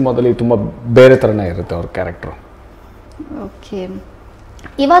ಈ ಸಿನಿಮಾದಲ್ಲಿ ತುಂಬಾ ಬೇರೆ ಥರನೇ ಇರುತ್ತೆ ಅವ್ರ ಕ್ಯಾರೆಕ್ಟರ್. ಓಕೆ,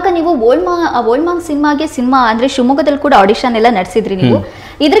 ಇವಾಗ ನೀವು ಓಲ್ಮಾಂಗ್ ಸಿನಿಮಾ ಅಂದ್ರೆ ಶಿವಮೊಗ್ಗದಲ್ಲಿ ಕೂಡ ಆಡಿಷನ್ ಎಲ್ಲ ನಡೆಸಿದ್ರಿ ನೀವು.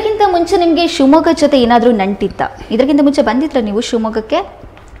 ಇದಕ್ಕಿಂತ ಮುಂಚೆ ನಿಮ್ಗೆ ಶಿವಮೊಗ್ಗ ಜೊತೆ ಏನಾದ್ರೂ ನಂಟಿತ್ತ? ಇದಕ್ಕಿಂತ ಮುಂಚೆ ಬಂದಿದ್ರ ನೀವು ಶಿವಮೊಗ್ಗಕ್ಕೆ?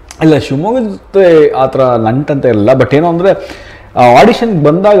 ಇಲ್ಲ, ಶಿವಮೊಗ್ಗದ ಜೊತೆ ಆ ಥರ ನಂಟಂತ ಇರಲಿಲ್ಲ. ಬಟ್ ಏನೋ ಅಂದರೆ ಆಡಿಷನ್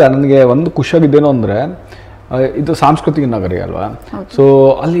ಬಂದಾಗ ನನಗೆ ಒಂದು ಖುಷಿಯಾಗಿದ್ದೇನೋ ಅಂದರೆ, ಇದು ಸಾಂಸ್ಕೃತಿಕ ನಗರಿ ಅಲ್ವಾ, ಸೊ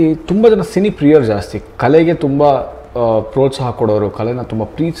ಅಲ್ಲಿ ತುಂಬ ಜನ ಸಿನಿ ಪ್ರಿಯರ್ ಜಾಸ್ತಿ, ಕಲೆಗೆ ತುಂಬ ಪ್ರೋತ್ಸಾಹ ಕೊಡೋರು, ಕಲೆನ ತುಂಬ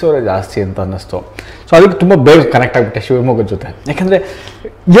ಪ್ರೀತಿಸೋರೇ ಜಾಸ್ತಿ ಅಂತ ಅನ್ನಿಸ್ತು. ಸೊ ಅದಕ್ಕೆ ತುಂಬ ಬೇಗ ಕನೆಕ್ಟ್ ಆಗಿಬಿಟ್ಟೆ ಶಿವಮೊಗ್ಗದ ಜೊತೆ. ಯಾಕಂದರೆ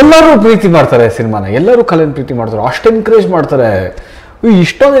ಎಲ್ಲರೂ ಪ್ರೀತಿ ಮಾಡ್ತಾರೆ ಸಿನಿಮಾನ, ಎಲ್ಲರೂ ಕಲೆನ ಪ್ರೀತಿ ಮಾಡ್ತಾರೆ, ಅಷ್ಟು ಎನ್ಕರೇಜ್ ಮಾಡ್ತಾರೆ.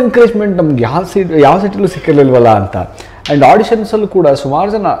 ಇಷ್ಟೊಂದು ಎನ್ಕರೇಜ್ಮೆಂಟ್ ನಮ್ಗೆ ಯಾವ ಸಿಟಿಲೂ ಸಿಕ್ಕಿರಲಿಲ್ವಲ್ಲ ಅಂತ. ಆ್ಯಂಡ್ ಆಡಿಷನ್ಸಲ್ಲೂ ಕೂಡ ಸುಮಾರು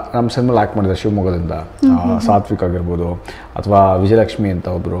ಜನ ನಮ್ಮ ಸಿನಿಮಾಲಿ ಆ್ಯಕ್ಟ್ ಮಾಡಿದ್ದಾರೆ ಶಿವಮೊಗ್ಗದಿಂದ. ಸಾತ್ವಿಕ್ ಆಗಿರ್ಬೋದು, ಅಥವಾ ವಿಜಯಲಕ್ಷ್ಮಿ ಅಂತ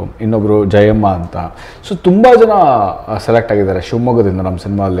ಇನ್ನೊಬ್ಬರು ಜಯಮ್ಮ ಅಂತ. ಸೊ ತುಂಬ ಜನ ಸೆಲೆಕ್ಟ್ ಆಗಿದ್ದಾರೆ ಶಿವಮೊಗ್ಗದಿಂದ ನಮ್ಮ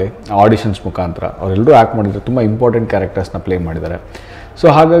ಸಿನಿಮಾಲ್ಲಿ ಆಡಿಷನ್ಸ್ ಮುಖಾಂತರ. ಅವರೆಲ್ಲರೂ ಆ್ಯಕ್ಟ್ ಮಾಡಿದ್ದಾರೆ, ತುಂಬ ಇಂಪಾರ್ಟೆಂಟ್ ಕ್ಯಾರೆಕ್ಟರ್ಸ್ನ ಪ್ಲೇ ಮಾಡಿದ್ದಾರೆ. ಸೊ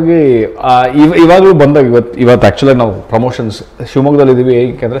ಹಾಗಾಗಿ ಇವಾಗಲೂ ಬಂದಾಗ ಇವತ್ತು ಆ್ಯಕ್ಚುಲಾಗಿ ನಾವು ಪ್ರಮೋಷನ್ಸ್ ಶಿವಮೊಗ್ಗದಲ್ಲಿ ಇದ್ದೀವಿ,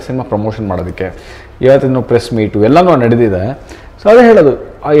 ಏಕೆಂದರೆ ಸಿನಿಮಾ ಪ್ರಮೋಷನ್ ಮಾಡೋದಕ್ಕೆ. ಇವತ್ತಿನ ಪ್ರೆಸ್ ಮೀಟು ಎಲ್ಲನೂ ನಡೆದಿದೆ. ಸೊ ಅದೇ ಹೇಳೋದು,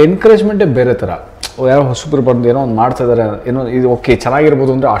 ಆ ಎನ್ಕರೇಜ್ಮೆಂಟೇ ಬೇರೆ ಥರ. ಯಾರೋ ಹೊಸಬ್ರು ಬಂದು ಏನೋ ಒಂದು ಮಾಡ್ತಾ ಇದ್ದಾರೆ, ಏನೋ ಇದು ಓಕೆ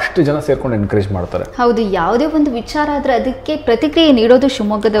ಚೆನ್ನಾಗಿರ್ಬೋದು ಅಂದರೆ ಅಷ್ಟು ಜನ ಸೇರ್ಕೊಂಡು ಎನ್ಕರೇಜ್ ಮಾಡ್ತಾರೆ. ಹೌದು, ಯಾವುದೇ ಒಂದು ವಿಚಾರ ಆದ್ರೆ ಅದಕ್ಕೆ ಪ್ರತಿಕ್ರಿಯೆ ನೀಡೋದು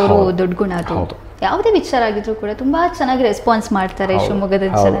ಶಿವಮೊಗ್ಗದವರು ದೊಡ್ಡ ಗುಣ. ಅದು ಯಾವುದೇ ವಿಚಾರ ಆಗಿದ್ರು ಕೂಡ ತುಂಬಾ ಚೆನ್ನಾಗಿ ರೆಸ್ಪಾನ್ಸ್ ಮಾಡ್ತಾರೆ ಶಿವಮೊಗ್ಗದ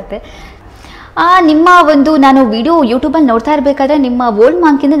ಜನತೆ. ನಿಮ್ಮ ಒಂದು ನಾನು ವಿಡಿಯೋ ಯೂಟ್ಯೂಬಲ್ಲಿ ನೋಡ್ತಾ ಇರಬೇಕಾದ್ರೆ ನಿಮ್ಮ ಓಲ್ಡ್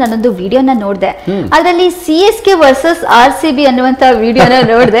ಮಾಂಕಿಂದ ನಾನೊಂದು ವಿಡಿಯೋನ ನೋಡಿದೆ. ಅದರಲ್ಲಿ CSK ವರ್ಸಸ್ RCB ಅನ್ನುವಂತ ವಿಡಿಯೋನ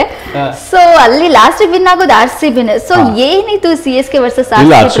ನೋಡಿದೆ. ಸೊ ಅಲ್ಲಿ ಲಾಸ್ಟ್ ವಿನ್ ಆಗೋದು RCBನೇ. ಸೊ ಏನಿತ್ತು CSK ವರ್ಸಸ್ RCB?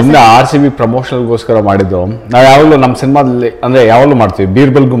 ಇಲ್ಲ, ಸುಮ್ಮನೆ RCB ಪ್ರಮೋಷನಲ್ಗೋಸ್ಕರ ಮಾಡಿದ್ದು. ನಾವು ಯಾವಾಗಲೂ ನಮ್ಮ ಸಿನಿಮಾದಲ್ಲಿ ಅಂದ್ರೆ ಯಾವಾಗಲೂ ಮಾಡ್ತೀವಿ,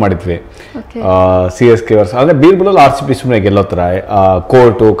 ಬೀರ್ಬಲ್ಗೂ ಮಾಡಿದ್ವಿ CSK ವರ್ಸಸ್. ಅಂದ್ರೆ ಬೀರ್ಬಲಲ್ಲಿ RCB ಸುಮ್ಮನೆ ಗೆಲ್ಲೋ ಥರ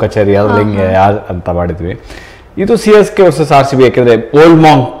ಕೋರ್ಟು ಕಚೇರಿ ಅದ್ರಲ್ಲಿ ಹಿಂಗೆ ಅಂತ ಮಾಡಿದ್ವಿ. ಇದು CSK ವರ್ಸಸ್ RCB, ಯಾಕೆಂದರೆ ಓಲ್ಡ್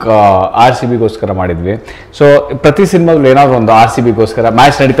ಮಾಂಕ್ RCBಗೋಸ್ಕರ ಮಾಡಿದ್ವಿ. ಸೊ ಪ್ರತಿ ಸಿನಿಮಾದಲ್ಲಿ ಏನಾದರೂ ಒಂದು RCBಗೋಸ್ಕರ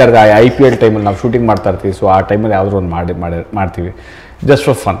ಮ್ಯಾಚ್ ನಡೀತಾ ಇರುತ್ತೆ. IPL ಟೈಮಲ್ಲಿ ನಾವು ಶೂಟಿಂಗ್ ಮಾಡ್ತಾ ಇರ್ತೀವಿ. ಸೊ ಆ ಟೈಮಲ್ಲಿ ಯಾವುದೋ ಒಂದು ಮಾಡ್ತೀವಿ, ಜಸ್ಟ್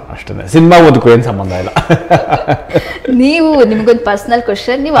ಫಾರ್ ಫನ್ ಅಷ್ಟೇ. ಸಿನಿಮಾ ಓದಕ್ಕೂ ಏನು ಸಂಬಂಧ ಇಲ್ಲ. ನಿಮಗೊಂದು ಪರ್ಸನಲ್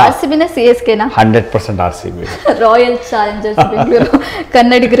ಕ್ವಶನ್, ನೀವು RCBನ CSKನ? 100% RCB. ರಾಯಲ್ ಚಾಲೆಂಜರ್ಸ್ ಬೆಂಗಳೂರು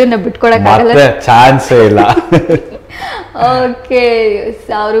ಕನ್ನಡಿಗರನ್ನ ಬಿಟ್ಕೊಡಕ್ಕಾಗಲ್ಲ, ಚಾನ್ಸೇ ಇಲ್ಲ. ಓಕೆ,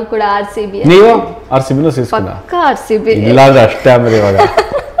 ಅವರು ಕೂಡ RCB. ನೀವು RCBನೂ CSKನ? ಪಕ್ಕಾ RCB. ಇಲ್ಲಾಂದ್ರೆ ಅಷ್ಟೇ. ಆಮೇಲೆ ಇವಾಗ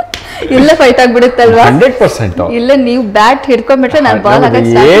ಇಲ್ಲ ಫೈಟ್ ಆಗ್ಬಿಡುತ್ತಲ್ವಾ? 100%. ಇಲ್ಲ ನೀವು ಬ್ಯಾಟ್ ಹಿಡ್ಕೊಂಡ್ಬಿಟ್ರೆ ನಾನು ಬಾಲ್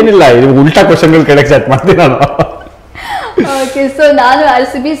ಏನಿಲ್ಲ, ಇದು ಉಲ್ಟಾ ಕ್ವಶನ್ಗಳು ಕೆಳಗೆ ಸ್ಟಾರ್ಟ್ ಮಾಡ್ತೀನಿ ನಾನು. ಓಕೆ, ಸೊ ನಾನು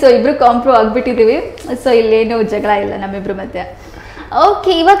RCB, ಸೊ ಇಬ್ರು ಕಾಂಪ್ರೋ ಆಗ್ಬಿಟ್ಟಿದೀವಿ. ಸೊ ಇಲ್ಲೇನು ಜಗಳ ಇಲ್ಲ ನಮ್ಮಿಬ್ರು ಮಧ್ಯೆ.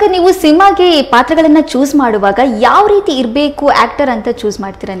 ಓಕೆ, ಇವಾಗ ನೀವು ಸಿನಿಮಾಗೆ ಪಾತ್ರಗಳನ್ನ ಚೂಸ್ ಮಾಡುವಾಗ ಯಾವ ರೀತಿ ಇರಬೇಕು ಆಕ್ಟರ್ ಅಂತ ಚೂಸ್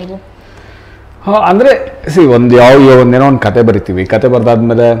ಮಾಡ್ತೀರಾ ನೀವು? ಅಂದರೆ ಒಂದೇನೋ ಒಂದು ಕತೆ ಬರಿತೀವಿ. ಕತೆ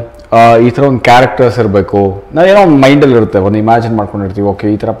ಬರೆದಾದ್ಮೇಲೆ ಈ ಥರ ಒಂದು ಕ್ಯಾರೆಕ್ಟರ್ಸ್ ಇರಬೇಕು. ನಾವೇನೋ ಒಂದು ಮೈಂಡಲ್ಲಿ ಇರುತ್ತೆ, ಒಂದು ಇಮ್ಯಾಜಿನ್ ಮಾಡ್ಕೊಂಡಿರ್ತೀವಿ. ಓಕೆ,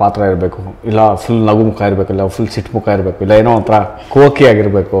 ಈ ಥರ ಪಾತ್ರ ಇರಬೇಕು, ಇಲ್ಲ ಫುಲ್ ನಗು ಮುಖ ಇರಬೇಕು, ಇಲ್ಲ ಫುಲ್ ಸಿಟ್ಟು ಮುಖ ಇರಬೇಕು, ಇಲ್ಲ ಏನೋ ಒಂಥರ ಕೋಕಿ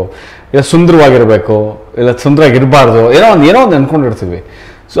ಆಗಿರಬೇಕು, ಇಲ್ಲ ಸುಂದರವಾಗಿರಬೇಕು, ಇಲ್ಲ ಸುಂದರವಾಗಿರಬಾರ್ದು, ಏನೋ ಒಂದು ಅಂದ್ಕೊಂಡಿರ್ತೀವಿ.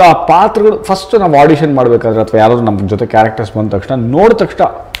 ಸೊ ಆ ಪಾತ್ರಗಳು ಫಸ್ಟ್ ನಾವು ಆಡಿಷನ್ ಮಾಡಬೇಕಾದ್ರೆ ಅಥವಾ ಯಾರಾದರೂ ನಮ್ಮ ಜೊತೆ ಕ್ಯಾರೆಕ್ಟರ್ಸ್ ಬಂದ ತಕ್ಷಣ ನೋಡಿದ ತಕ್ಷಣ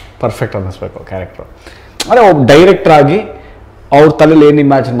ಪರ್ಫೆಕ್ಟ್ ಅನ್ನಿಸ್ಬೇಕು ಕ್ಯಾರೆಕ್ಟರ್. ಅಂದರೆ ಒಬ್ಬ ಡೈರೆಕ್ಟರ್ ಆಗಿ ಅವ್ರ ತಲೆಯಲ್ಲಿ ಏನು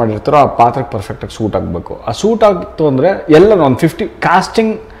ಇಮ್ಯಾಜಿನ್ ಮಾಡಿರ್ತಾರೋ ಆ ಪಾತ್ರಕ್ಕೆ ಪರ್ಫೆಕ್ಟಾಗಿ ಸೂಟ್ ಆಗಬೇಕು. ಆ ಸೂಟ್ ಆಗಿತ್ತು ಅಂದರೆ ಎಲ್ಲ ಒಂದು 50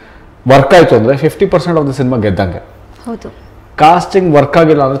 ಕಾಸ್ಟಿಂಗ್ ವರ್ಕ್ ಆಯಿತು ಅಂದರೆ 50% ಆಫ್ ದ ಸಿನಿಮಾ ಗೆದ್ದಂಗೆ. ಹೌದು, ಕಾಸ್ಟಿಂಗ್ ವರ್ಕ್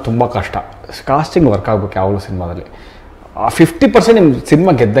ಆಗಿಲ್ಲ ಅಂದರೆ ತುಂಬ ಕಷ್ಟ. ಕಾಸ್ಟಿಂಗ್ ವರ್ಕ್ ಆಗಬೇಕು ಯಾವಾಗಲೂ ಸಿನಿಮಾದಲ್ಲಿ. 50% ನಿಮ್ಮ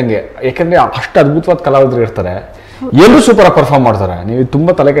ಸಿನಿಮಾ ಗೆದ್ದಂಗೆ. ಯಾಕೆಂದರೆ ಅಷ್ಟು ಅದ್ಭುತವಾದ ಕಲಾವಿದರು ಇರ್ತಾರೆ, ಎಲ್ಲರೂ ಸೂಪರಾಗಿ ಪರ್ಫಾರ್ಮ್ ಮಾಡ್ತಾರೆ. ನೀವು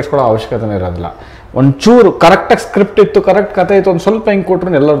ತುಂಬ ತಲೆ ಕೆಡ್ಸ್ಕೊಳ್ಳೋ ಅವಶ್ಯಕತೆನೇ ಇರೋದಿಲ್ಲ. ಒಂಚೂರು ಕರೆಕ್ಟಾಗಿ ಸ್ಕ್ರಿಪ್ಟ್ ಇತ್ತು, ಕರೆಕ್ಟ್ ಕತೆ ಇತ್ತು, ಒಂದು ಸ್ವಲ್ಪ ಹಿಂಗೆ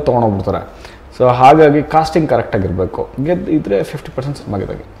ಕೊಟ್ಟರು ಎಲ್ಲರೂ ತೊಗೊಂಡೋಗ್ಬಿಡ್ತಾರೆ. ಸೊ ಹಾಗಾಗಿ ಕಾಸ್ಟಿಂಗ್ ಕರೆಕ್ಟಾಗಿರಬೇಕು. ಗೆದ್ದಿದ್ರೆ 50% ಸಿನಿಮಾ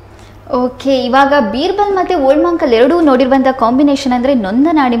ಗೆದ್ದಾಗೆ. ಓಕೆ, ಇವಾಗ ಬೀರ್ಬಲ್ ಮತ್ತೆ ಓಲ್ಡ್ ಮಾಂಕಲ್ ಎರಡೂ ನೋಡಿರುವಂತ ಕಾಂಬಿನೇಷನ್ ಅಂದ್ರೆ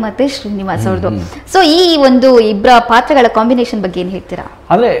ನೊಂದನಾಡಿ ಮತ್ತೆ ಶ್ರೀನಿವಾಸ್ ಅವ್ರದ್ದು. ಸೊ ಈ ಒಂದು ಇಬ್ಬರ ಪಾತ್ರಗಳ ಕಾಂಬಿನೇಷನ್ ಬಗ್ಗೆ ಏನು ಹೇಳ್ತೀರಾ?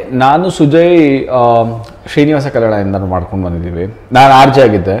 ಅಂದರೆ ನಾನು ಸುಜಯ್ ಶ್ರೀನಿವಾಸ ಕಲ್ಯಾಣದಿಂದ ಮಾಡ್ಕೊಂಡು ಬಂದಿದ್ದೀವಿ. ನಾನು RJ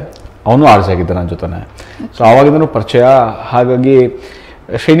ಆಗಿದ್ದೆ, ಅವನು RJ ಆಗಿದ್ದೆ ನನ್ನ ಜೊತೆನೆ. ಸೊ ಆವಾಗಿಂದನೂ ಪರಿಚಯ. ಹಾಗಾಗಿ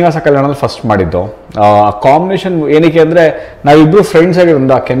ಶ್ರೀನಿವಾಸ ಕಲ್ಯಾಣದಲ್ಲಿ ಫಸ್ಟ್ ಮಾಡಿದ್ದು. ಕಾಂಬಿನೇಷನ್ ಏನಕ್ಕೆ ಅಂದರೆ ನಾವಿಬ್ಬರು ಫ್ರೆಂಡ್ಸ್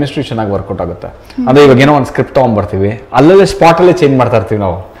ಆಗಿರೋದ್ರಿಂದ ಆ ಕೆಮಿಸ್ಟ್ರಿ ಚೆನ್ನಾಗಿ ವರ್ಕೌಟ್ ಆಗುತ್ತೆ. ಅಂದರೆ ಇವಾಗ ಏನೋ ಒಂದು ಸ್ಕ್ರಿಪ್ಟ್ ತೊಗೊಂಡ್ಬರ್ತೀವಿ, ಅಲ್ಲೇ ಸ್ಪಾಟಲ್ಲೇ ಚೇಂಜ್ ಮಾಡ್ತಾ ಇರ್ತೀವಿ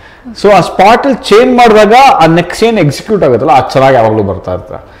ನಾವು. ಸೊ ಆ ಸ್ಪಾಟಲ್ಲಿ ಚೇಂಜ್ ಮಾಡಿದಾಗ ಆ ನೆಕ್ಸ್ಟ್ ಏನು ಎಕ್ಸಿಕ್ಯೂಟ್ ಆಗುತ್ತಲ್ಲ ಅದು ಚೆನ್ನಾಗಿ ಯಾವಾಗಲೂ ಬರ್ತಾ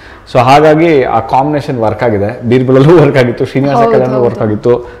ಇರ್ತದೆ. ಸೊ ಹಾಗಾಗಿ ಆ ಕಾಂಬಿನೇಷನ್ ವರ್ಕ್ ಆಗಿದೆ. ಬೀರ್ಬಲಲ್ಲೂ ವರ್ಕ್ ಆಗಿತ್ತು, ಶ್ರೀನಿವಾಸ ಕಲ್ಯಾಣಲ್ಲೂ ವರ್ಕ್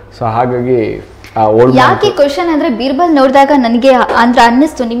ಆಗಿತ್ತು. ಸೊ ಹಾಗಾಗಿ ಯಾಕೆ ಕ್ವಶನ್ ಅಂದ್ರೆ ಬೀರ್ಬಲ್ ನೋಡಿದಾಗ ನನಗೆ ಅಂದ್ರೆ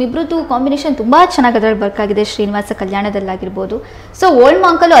ಅನ್ನಿಸ್ತು ನಿಮ್ಮಿಬ್ರದ್ದು ಕಾಂಬಿನೇಷನ್ ತುಂಬಾ ಚೆನ್ನಾಗಿ ಅದ್ರಲ್ಲಿ ವರ್ಕ್ ಆಗಿದೆ, ಶ್ರೀನಿವಾಸ ಕಲ್ಯಾಣದಲ್ಲಾಗಿರ್ಬೋದು. ಸೊ ಓಲ್ಡ್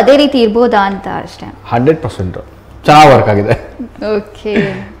ಮಾಂಕಲ್ಲೂ ಅದೇ ರೀತಿ ಇರ್ಬೋದಾ ಅಂತ ಅಷ್ಟೇ. 100%. ಚೆನ್ನಾಗಿ ವರ್ಕ್ ಆಗಿದೆ. ಓಕೆ,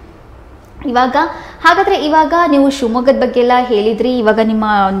 ಹಾಗಾದ್ರೆ ಇವಾಗ ನೀವು ಶಿವಮೊಗ್ಗದ ಬಗ್ಗೆ ಎಲ್ಲ ಹೇಳಿದ್ರಿ, ಇವಾಗ ನಿಮ್ಮ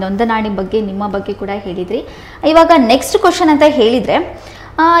ನೊಂದನಾಡಿ ಬಗ್ಗೆ ನಿಮ್ಮ ಬಗ್ಗೆ ಕೂಡ ಹೇಳಿದ್ರಿ. ಇವಾಗ ನೆಕ್ಸ್ಟ್ ಕ್ವಶನ್ ಅಂತ ಹೇಳಿದ್ರೆ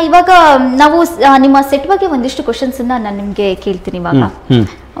ಇವಾಗ ನಾವು ನಿಮ್ಮ ಸೆಟ್ ಬಗ್ಗೆ ಒಂದಿಷ್ಟು ಕ್ವಶನ್ಸ್ ನಾನು ನಿಮ್ಗೆ ಕೇಳ್ತೀನಿ. ಇವಾಗ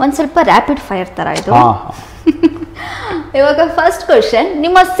ಒಂದ್ ಸ್ವಲ್ಪ ರ್ಯಾಪಿಡ್ ಫೈರ್ ತರ ಇದು. ಇವಾಗ ಫಸ್ಟ್ ಕ್ವಶನ್,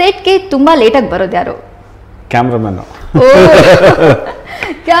 ನಿಮ್ಮ ಸೆಟ್ಗೆ ತುಂಬಾ ಲೇಟಾಗಿ ಬರೋದು ಯಾರು? ಕ್ಯಾಮ್ರಾಮನ್.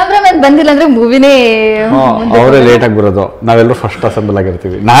 ಕ್ಯಾಮ್ರಾಮನ್ ಬಂದಿಲ್ಲ ಅಂದ್ರೆ ಮೂವಿನೇ ಅವರೇ ಲೇಟ್ ಆಗಿ ಬರೋದು, ನಾವೆಲ್ಲರೂ ಫಸ್ಟ್ ಅಸೆಂಬಲ್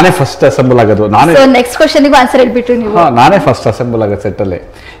ಆಗಿರ್ತೀವಿ. ನಾನೇ ಫಸ್ಟ್ ಅಸೆಂಬಲ್ ಆಗೋದು. ನೆಕ್ಸ್ಟ್ ಕ್ವಶನ್ ಆನ್ಸರ್ ಹೇಳ್ಬಿಟ್ರು ನೀವು. ನಾನೇ ಫಸ್ಟ್ ಅಸೆಂಬಲ್ ಆಗೋದು ಸೆಟ್ ಅಲ್ಲಿ.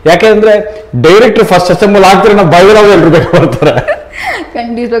 ಯಾಕೆಂದ್ರೆ ಡೈರೆಕ್ಟರ್ ಫಸ್ಟ್ ಅಸೆಂಬಲ್ ಆಗ್ತಾರೆ, ನಾವು ಬೈದವ್ರು ಎಲ್ರು ಬೇಕು ಬರ್ತಾರೆ.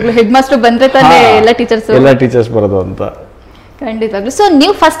 ಖಂಡಿತವಾಗ್ಲೂ ಹೆಡ್ ಮಾಸ್ಟರ್ ಬಂದ್ರೆ ತಾನೇ ಎಲ್ಲ ಟೀಚರ್ಸ್ ಬರೋದು ಅಂತ. ಖಂಡಿತವಾಗ್ಲೂ. ಸೊ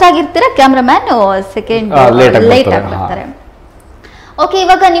ನೀವು ಫಸ್ಟ್ ಆಗಿರ್ತೀರಾ, ಕ್ಯಾಮ್ರಾಮ್ಯಾನ್ ಸೆಕೆಂಡ್ ಲೇಟ್ ಆಗಿ ಬರ್ತಾರೆ. ಓಕೆ,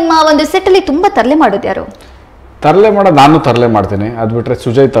 ಇವಾಗ ನಿಮ್ಮ ಒಂದು ಸೆಟ್ ಅಲ್ಲಿ ತುಂಬಾ ತರಲೆ ಮಾಡೋದು ಯಾರು? ತರಲೆ ಮಾಡೋದು ನಾನು ತರಲೆ ಮಾಡ್ತೀನಿ, ಅದು ಬಿಟ್ರೆ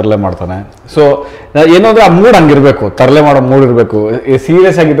ಸುಜಯ್ ತರಲೆ ಮಾಡ್ತಾನೆ. ಸೊ ಏನಂದ್ರೆ ಆ ಮೂಡ್ ಹಂಗಿರ್ಬೇಕು, ತರಲೆ ಮಾಡೋ ಮೂಡ್ ಇರಬೇಕು.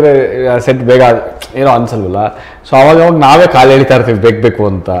 ಸೀರಿಯಸ್ ಆಗಿದ್ರೆ ಸೆಟ್ ಬೇಗ ಏನೋ ಅನ್ಸಲ್ವಲ್ಲ. ಸೊ ಅವಾಗ ನಾವೇ ಕಾಲು ಎಳಿತಾ ಇರ್ತೀವಿ ಬೇಕು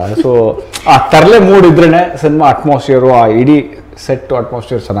ಅಂತ. ಸೊ ಆ ತರಲೆ ಮೂಡ್ ಇದ್ರೇನೆ ಸಿನಿಮಾ ಅಟ್ಮಾಸ್ಫಿಯರು, ಆ ಇಡೀ ಸೆಟ್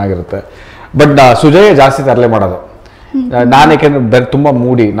ಅಟ್ಮಾಸ್ಫಿಯರ್ ಚೆನ್ನಾಗಿರುತ್ತೆ. ಬಟ್ ಸುಜಯ್ ಜಾಸ್ತಿ ತರಲೆ ಮಾಡೋದು. ನಾನು ಯಾಕೆಂದ್ರೆ ತುಂಬಾ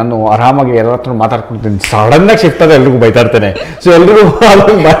ಮೂಡಿ, ನಾನು ಆರಾಮಾಗಿ ಎಲ್ಲರ ಹತ್ರ ಮಾತಾಡ್ಕೊಳ್ತೀನಿ. ಸಡನ್ ಆಗಿ ಶಿಫ್ಟ್ ಆದ ಎಲ್ರಿಗೂ ಬೈತಾ ಇರ್ತೇನೆ. ಸೊ ಎಲ್ರಿಗೂ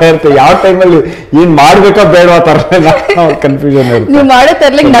ಭಯ ಇರ್ತೇನೆ, ಯಾವ ಟೈಮಲ್ಲಿ ಏನ್ ಮಾಡ್ಬೇಕಾ ಬೇಡವಾ ತರಲೆ ಕನ್ಫ್ಯೂಷನ್ ಇರುತ್ತೆ. ನಾನೇ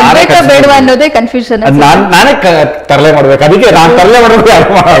ತರಲೆ ಮಾಡ್ಬೇಕು, ಅದಕ್ಕೆ ನಾನು ತರಲೆ ಮಾಡೋದು ಯಾರು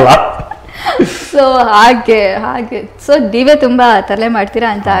ಮಾಡಲ್ಲ. ಸೊ ಹಾಗೆ ಸೊ ನೀವೇ ತುಂಬಾ ತರಲೆ ಮಾಡ್ತೀರಾ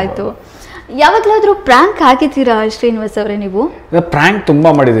ಅಂತ ಆಯ್ತು. ಯಾವಾಗ್ಲಾದ್ರೂ ಪ್ರಾಂಕ್ ಆಗಿದ್ದೀರಾ ಶ್ರೀನಿವಾಸ್ ಅವರೇ ನೀವು? ಪ್ರಾಂಕ್ ತುಂಬಾ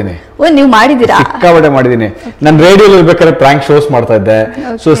ಮಾಡಿದೀನಿ. ನೀವು ಮಾಡಿದೀರಾ? ಸಿಕ್ಕಾಪಟ್ಟೆ ಮಾಡಿದೀನಿ. ನಾನು ರೇಡಿಯೋಲಿ ಇರ್ಬೇಕಾದ್ರೆ ಪ್ರಾಂಕ್ ಶೋಸ್ ಮಾಡ್ತಾ ಇದ್ದೆ.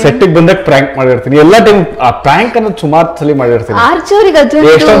 ಸೊ ಸೆಟ್ಟಿಗೆ ಬಂದಾಗ ಪ್ರಾಂಕ್ ಮಾಡಿರ್ತೀನಿ. ಎಲ್ಲ ಟೈಮ್ ಆ ಪ್ರಾಂಕ್ ಅನ್ನೋದು ಸುಮಾರು ಸಲ ಮಾಡಿರ್ತೀನಿ.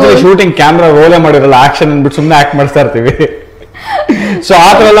 ಎಷ್ಟೊಂದ್ಸಲಿ ಶೂಟಿಂಗ್ ಕ್ಯಾಮ್ರಾ ರೋಲೇ ಮಾಡಿರಲ್ಲ, ಆಕ್ಷನ್ ಅಂದ್ಬಿಟ್ಟು ಸುಮ್ಮನೆ ಆಕ್ಟ್ ಮಾಡ್ತಾ ಇರ್ತೀವಿ. ಸೊ ಆ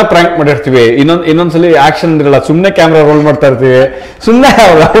ತರ ಎಲ್ಲ ಪ್ರಾಂಕ್ ಮಾಡಿರ್ತೀವಿ. ಇನ್ನೊಂದ್ಸಲಿ ಆಕ್ಷನ್ ಇರಲ್ಲ, ಸುಮ್ಮನೆ ಕ್ಯಾಮ್ರಾ ರೋಲ್ ಮಾಡ್ತಾ ಇರ್ತೀವಿ. ಸುಮ್ಮನೆ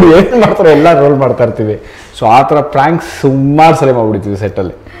ಅವ್ರು ಏನ್ ಮಾಡ್ತಾರೆ ಎಲ್ಲ ರೋಲ್ ಮಾಡ್ತಾ ಇರ್ತೀವಿ. ಸೊ ಆ ತರ ಪ್ರಾಂಕ್ ಸುಮಾರು ಸಲ ಮಾಡ್ಬಿಡ್ತೀವಿ ಸೆಟ್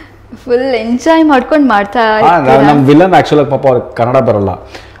ಅಲ್ಲಿ. ಫುಲ್ ಎಂಜಾಯ್ ಮಾಡ್ಕೊಂಡು ಮಾಡ್ತಾ ನಮ್ಮ ವಿಲನ್ ಆಕ್ಚುಲಿ ಪಾಪ ಅವ್ರಿಗೆ ಕನ್ನಡ ಬರಲ್ಲ,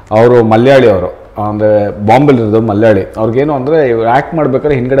 ಅವರು ಮಲಯಾಳಿ. ಅವರು ಅಂದ್ರೆ ಬಾಂಬೆಲ್ ಇರೋದು ಮಲಯಾಳಿ. ಅವ್ರಿಗೇನು ಅಂದ್ರೆ ಆಕ್ಟ್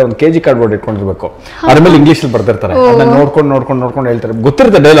ಮಾಡ್ಬೇಕಾದ್ರೆ ಹಿಂದ್ಗಡೆ ಒಂದು KG ಕಾರ್ಡ್ಬೋರ್ಡ್ ಇಟ್ಕೊಂಡಿರ್ಬೇಕು, ಅದ್ರ ಮೇಲೆ ಇಂಗ್ಲೀಷ್ ಅಲ್ಲಿ ಬರ್ತಿರ್ತಾರೆ. ಅದನ್ನ ನೋಡ್ಕೊಂಡು ಹೇಳ್ತಾರೆ.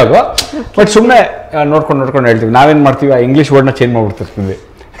 ಗೊತ್ತಿರುತ್ತೆ ಡೈಲಾಗು, ಬಟ್ ಸುಮ್ಮನೆ ನೋಡ್ಕೊಂಡು ಹೇಳ್ತೀವಿ. ನಾವೇನ್ ಮಾಡ್ತೀವಿ, ಆ ಇಂಗ್ಲೀಷ್ ವರ್ಡ್ನ ಚೇಂಜ್ ಮಾಡ್ಬಿಡ್ತಿರ್ತೀವಿ.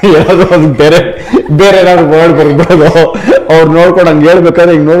 ಏನಾದ್ರು ಒಂದು ಬೇರೆ ಏನಾದ್ರು ವರ್ಡ್ ಬರ್ಬೋದು. ಅವ್ರು ನೋಡ್ಕೊಂಡು ಹಂಗೆ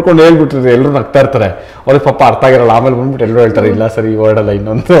ಹೇಳ್ಬೇಕಾದ್ರೆ ಹಿಂಗೆ ನೋಡ್ಕೊಂಡು ಹೇಳ್ಬಿಟ್ಟಿರ್ತಾರೆ. ಎಲ್ಲರೂ ನಗ್ತಾ ಇರ್ತಾರೆ. ಅವ್ರಿಗೆ ಪಾಪ ಅರ್ಥ ಆಗಿರಲ್ಲ. ಆಮೇಲೆ ಬಂದ್ಬಿಟ್ಟು ಎಲ್ಲರೂ ಹೇಳ್ತಾರೆ, ಇಲ್ಲ ಸರಿ ಈ ವರ್ಡ್ ಅಲ್ಲ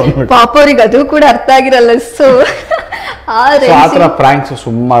ಇನ್ನೊಂದು. ಪಾಪ ಅವ್ರಿಗೆ ಅದು ಕೂಡ ಅರ್ಥ ಆಗಿರಲ್ಲ. ಸೊ ಆ ಥರ ಪ್ರಾಂಕ್ಸ್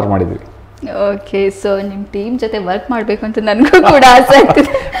ಸುಮಾರು ಮಾಡಿದ್ವಿ. ಓಕೆ, ಸೊ ನಿಮ್ ಟೀಮ್ ಜೊತೆ ವರ್ಕ್ ಮಾಡ್ಬೇಕು ಅಂತ ನನಗೂ ಕೂಡ ಆಸೆ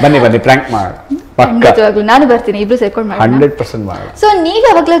ಆಗ್ತಿದೆ. ಬನ್ನಿ ಪ್ರಾಂಕ್ ಮಾಡೋಣ. ನಾನು ಬರ್ತೀನಿ, ಇಬ್ರು ಸೇರ್ಕೊಂಡು ಮಾಡೋಣ. 100% ಮಾಡೋಣ. ಸೊ ನೀವ್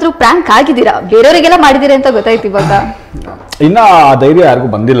ಯಾವಾಗ್ಲಾದ್ರೂ ಪ್ರಾಂಕ್ ಆಗಿದ್ದೀರಾ? ಬೇರೆಯವರಿಗೆಲ್ಲ ಮಾಡಿದಿರಿ ಅಂತ ಗೊತ್ತಾಯ್ತು ಇವಾಗ. ಇನ್ನ ಆ ಧೈರ್ಯ ಯಾರಿಗೂ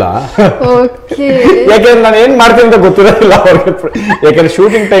ಬಂದಿಲ್ಲ. ಓಕೆ, ಯಾಕೆಂದ್ರೆ ನಾನು ಏನ್ ಮಾಡ್ತೀನಿ ಅಂತ ಗೊತ್ತಿರೋದಿಲ್ಲ ಅವ್ರಿಗೆ. ಯಾಕಂದ್ರೆ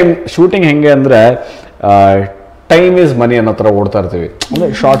ಶೂಟಿಂಗ್ ಹೆಂಗೆ ಅಂದ್ರೆ ಟೈಮ್ ಇಸ್ ಮನಿ ಅನ್ನೋ ತರ ಓಡ್ತಾ ಇರ್ತೀವಿ. ಅಂದ್ರೆ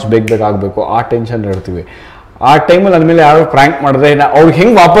ಶಾರ್ಟ್ಸ್ ಬೇಕಬೇಕಾಗಬೇಕು, ಆ ಟೆನ್ಷನ್ ಇರ್ತೀವಿ. ಆ ಟೈಮಲ್ಲಿ ನನ್ನ ಮೇಲೆ ಯಾರು ಪ್ರಾಂಕ್ ಮಾಡಿದ್ರೆ ಅವ್ರಿಗೆ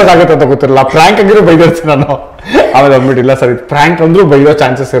ಹೆಂಗ್ ವಾಪಸ್ ಆಗುತ್ತೆ ಅಂತ ಗೊತ್ತಿರಲ್ಲ. ಪ್ರಾಂಕ್ ಆಗಿರೋ ಬೈದಿರ್ತೀನಿ ನಾನು. ಆಮೇಲೆ ಅಂದ್ಬಿಟ್ಟಿಲ್ಲ ಸರಿ, ಪ್ರಾಂಕ್ ಅಂದ್ರೂ ಬೈಯೋ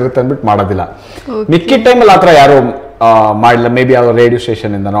ಚಾನ್ಸಸ್ ಇರುತ್ತೆ ಅಂದ್ಬಿಟ್ಟು ಮಾಡೋದಿಲ್ಲ. ಮಿಕ್ಕಿದ ಟೈಮಲ್ಲಿ ಆತರ ಯಾರು ಮಾಡಿಲ್ಲ. ಮೇ ಬಿ ಯಾವ ರೇಡಿಯೋ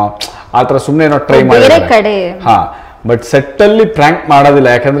ಸ್ಟೇಷನ್ ಇಂದನೋ ಆತರ ಸುಮ್ಮನೆ ಏನೋ ಟ್ರೈ ಮಾಡಿ. ಹಾ, ಬಟ್ ಸೆಟ್ ಅಲ್ಲಿ ಪ್ರಾಂಕ್ ಮಾಡೋದಿಲ್ಲ.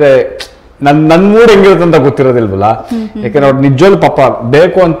 ಯಾಕಂದ್ರೆ ನನ್ ಮೂಡ್ ಹೆಂಗಿರುತ್ತೆ ಅಂತ ಗೊತ್ತಿರೋದಿಲ್ವಲ್ಲ. ಯಾಕಂದ್ರೆ ಅವ್ರು ನಿಜವಾಗ್ಲೂ ಪಾಪ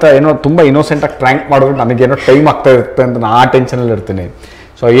ಬೇಕು ಅಂತ ಏನೋ ತುಂಬಾ ಇನ್ನೋಸೆಂಟ್ ಆಗಿ ಪ್ರಾಂಕ್ ಮಾಡಿದ್ರೆ ನನಗೇನೋ ಟೈಮ್ ಆಗ್ತಾ ಇರುತ್ತೆ ಅಂತ ನಾನು ಆ ಟೆನ್ಷನ್ ಅಲ್ಲಿ ಇರ್ತೀನಿ.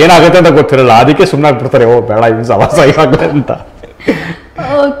 ಸೊ ಏನಾಗುತ್ತೆ ಅಂತ ಗೊತ್ತಿರಲ್ಲ, ಅದಕ್ಕೆ ಸುಮ್ಮನೆ ಆಗ್ಬಿಡ್ತಾರೆ, ಓ ಬೇಡ ಇನ್ ಸವಾಸ ಇವಾಗಲೇ ಅಂತ.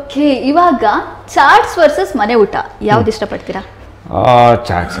 ಓಕೆ, ಇವಾಗ ಚಾಟ್ಸ್ ವರ್ಸಸ್ ಮನೆ ಊಟ ಯಾವ್ದು ಇಷ್ಟಪಡ್ತೀರಾ?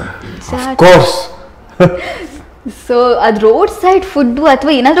 Chaats of course. ಸೊ ಅದ್ ರೋಡ್ ಸೈಡ್ ಫುಡ್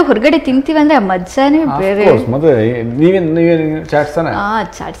ಅಥವಾ ಏನಾದ್ರೂ ಹೊರಗಡೆ ತಿಂತೀವಿ ಅಂದ್ರೆ ಮಜಾನೇ ಬೇರೆ. ಮತ್ತೆ ನೀವೇನ್ ಚಾಟ್ಸ್ ತಾನೆ?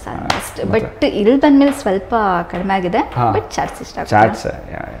 ಚಾಟ್ಸ್ ಅಷ್ಟೇ, ಬಟ್ ಇಲ್ಲಿ ಬಂದ್ಮೇಲೆ ಸ್ವಲ್ಪ ಕಡಿಮೆ ಆಗಿದೆ. ಬಟ್ ಚಾಟ್ಸ್ ಇಷ್ಟ. ಚಾಟ್ಸ್.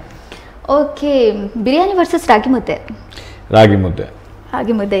 ಓಕೆ, ಬಿರಿಯಾನಿ ವರ್ಸಸ್ ರಾಗಿ ಮುದ್ದೆ. ರಾಗಿ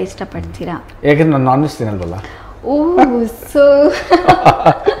ಮುದ್ದೆ ಇಷ್ಟಪಡ್ತೀರಾ? ಯಾಕಂದ್ರೆ ನಾನು ನಾನ್ ವೆಜ್ ತಿನ್ನಲ್ವಲ್ಲ. ಓ, ಸೊ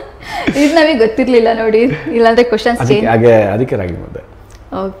ಇದು ನಮಗೆ ಗೊತ್ತಿರ್ಲಿಲ್ಲ ನೋಡಿ, ಇಲ್ಲಾಂದ್ರೆ ಕ್ವಶನ್ಸ್ ಅದಕ್ಕೆ ರಾಗಿ ಮುದ್ದೆ.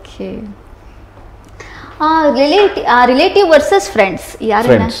 Okay, relative versus friends.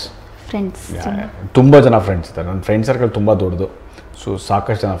 ಯಾರು? ಫ್ರೆಂಡ್ಸ್. ತುಂಬಾ ಜನ ಫ್ರೆಂಡ್ಸ್ ಇದ್ದಾರೆ. ನನ್ನ ಫ್ರೆಂಡ್ ಸರ್ಕಲ್ ತುಂಬಾ ದೊಡ್ಡದು. ಸೊ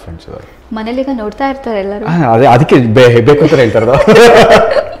ಸಾಕಷ್ಟು ಜನ ಫ್ರೆಂಡ್ಸ್ ಇದ್ದಾರೆ. ಮನೇಲಿ ಈಗ ನೋಡ್ತಾ ಇರ್ತಾರೆ ಎಲ್ಲರೂ. ಅದಕ್ಕೆ ಬೇಕು ಅಂತ ಹೇಳ್ತಾರೆ.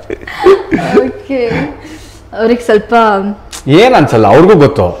 ಓಕೆ, ಅವ್ರಿಗೆ ಸ್ವಲ್ಪ ಏನ್ ಅನ್ಸಲ್ಲ, ಅವ್ರಿಗೂ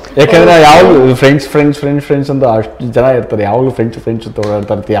ಗೊತ್ತು. ಯಾಕಂದ್ರೆ ಯಾವ್ದು ಫ್ರೆಂಡ್ಸ್ ಅಂತ ಅಷ್ಟು ಜನ ಇರ್ತಾರೆ. ಯಾವಾಗಲೂ ಫ್ರೆಂಡ್ಸ್ ಅಂತ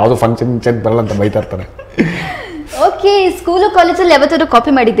ಓಡಾಡ್ತಾ ಇರ್ತೀವಿ. ಯಾವ್ದು ಫಂಕ್ಷನ್ ಬರಲ್ಲ ಅಂತ ಬೈತಾ ಇರ್ತಾರೆ. ಓಕೆ, ಸ್ಕೂಲು ಕಾಲೇಜಲ್ಲಿ ಯಾವತ್ತಾದ್ರೂ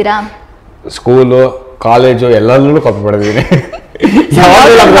ಕಾಪಿ ಮಾಡಿದ್ದೀರಾ? ಸ್ಕೂಲು ಕಾಲೇಜು ಎಲ್ಲರಲ್ಲೂ ಕಾಪಿ ಮಾಡಿದ್ದೀನಿ.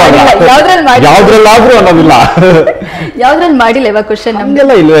 ಯಾವ್ದ್ರಲ್ಲಾದ್ರೂ ಅನ್ನೋದಿಲ್ಲ. ಯಾವ್ದ್ರಲ್ಲಿ ಮಾಡಿಲ್ಲ ಇವಾಗ ಕ್ವಶನ್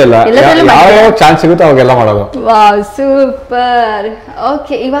ನಮ್ಗೆಲ್ಲ ಇಲ್ವೇ ಇಲ್ಲ. ಯಾವ ಚಾನ್ಸ್ ಸಿಗುತ್ತೋ ಅವಾಗೆಲ್ಲ ಮಾಡೋದು. Wow super.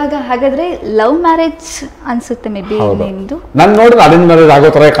 ಓಕೆ, ಇವಾಗ ಹಾಗಾದ್ರೆ ಲವ್ ಮ್ಯಾರೇಜ್ ಅನ್ಸುತ್ತೆ ಮೇ ಬಿ ನಿಮ್ದು. ನಾನು ನೋಡಿದ್ರೆ ಅರೇಂಜ್ ಮ್ಯಾರೇಜ್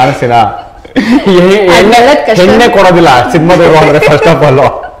ಆಗೋ ತರ ಕಾಣಿಸ್ತೀನ. ಹೆಣ್ಣೆ ಕೊಡೋದಿಲ್ಲ ಸಿನಿಮಾದವರು ಅಂದ್ರೆ ಫಸ್ಟ್ ಆಫ್ ಆಲ್.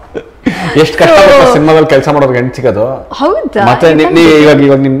 ಎಷ್ಟು ಕಷ್ಟ ಸಿನಿಮಾದಲ್ಲಿ ಕೆಲಸ ಮಾಡೋದು ಹೆಣ್ಣು ಸಿಗೋದು. ಮತ್ತೆ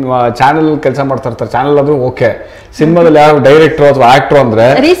ಇವಾಗ ನಿಮ್ಮ ಚಾನೆಲ್ ಕೆಲಸ ಮಾಡ್ತಾ ಇರ್ತಾರೆ, ಚಾನೆಲ್ ಆದ್ರೂ ಓಕೆ. ಸಿನಿಮಾದಲ್ಲಿ ಯಾವ ಡೈರೆಕ್ಟರ್ ಅಥವಾ ಆಕ್ಟರ್ ಅಂದ್ರೆ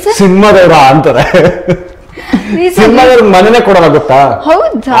ಸಿನಿಮಾದವ್ರ ಅಂತಾರೆ. ಸಿನಿಮಾದವ್ರ ಮನೆನೇ ಕೊಡೋಲ್ಲ ಗೊತ್ತಾ.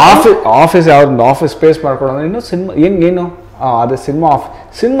 ಆಫೀಸ್ ಯಾವ್ದು ಆಫೀಸ್ ಸ್ಪೇಸ್ ಮಾಡ್ಕೊಡೋದು. ಇನ್ನು ಸಿನಿಮಾ ಏನು ಅದೇ ಸಿನಿಮಾ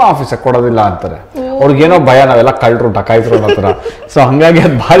ಆಫೀಸ್ ಕೊಡೋದಿಲ್ಲ ಅಂತಾರೆ. ಅವ್ರಿಗೇನೋ ಭಯ, ನಾವೆಲ್ಲ ಕಳ್ರು ಡಕಾಯ್ತರು ಅನ್ನೋತರ. ಸೊ ಹಂಗಾಗಿ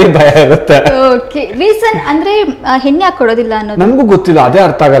ಅದು ಭಾರಿ ಭಯ ಇರುತ್ತೆ. ರೀಸನ್ ಅಂದ್ರೆ ಹೆಣ್ಣೆ ಕೊಡೋದಿಲ್ಲ ಅನ್ನೋದು ನನ್ಗೂ ಗೊತ್ತಿಲ್ಲ, ಅದೇ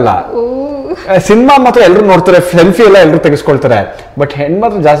ಅರ್ಥ ಆಗಲ್ಲ. ಸಿನಿಮಾ ಮಾತ್ರ ಎಲ್ಲರೂ ನೋಡ್ತಾರೆ, ಸೆಲ್ಫಿ ಎಲ್ಲ ಎಲ್ಲರೂ ತೆಗೆಸ್ಕೊಳ್ತಾರೆ. ಬಟ್ ಹೆಣ್ಣು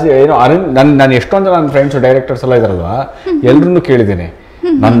ಮಾತ್ರ ಜಾಸ್ತಿ ಏನೋ ನಾನು ಎಷ್ಟೊಂದು ನನ್ನ ಫ್ರೆಂಡ್ಸ್ ಡೈರೆಕ್ಟರ್ಸ್ ಎಲ್ಲ ಇದಾರಲ್ವಾ, ಎಲ್ರೂ ಕೇಳಿದ್ದೀನಿ.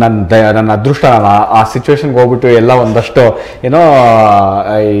 ನನ್ನ ಅದೃಷ್ಟ ಆ ಸಿಚುವೇಶನ್ಗೆ ಹೋಗ್ಬಿಟ್ಟು ಎಲ್ಲ ಒಂದಷ್ಟು ಏನೋ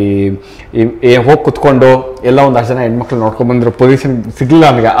ಹೋಗಿ ಕುತ್ಕೊಂಡು ಎಲ್ಲ ಒಂದಷ್ಟು ಜನ ಹೆಣ್ಮಕ್ಳು ನೋಡ್ಕೊಂಡ್ ಬಂದಿರೋ ಪೊಸಿಷನ್ ಸಿಗ್ಲಿಲ್ಲ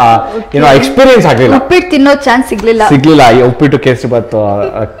ನನಗೆ. ಏನೋ ಎಕ್ಸ್ಪೀರಿಯನ್ಸ್ ಆಗ್ಲಿಲ್ಲ. ಉಪ್ಪಿಟ್ಟು ತಿನ್ನೋ ಚಾನ್ಸ್ ಸಿಗ್ಲಿಲ್ಲ. ಉಪ್ಪಿಟ್ಟು ಕೇಸರಿ ಬಾತ್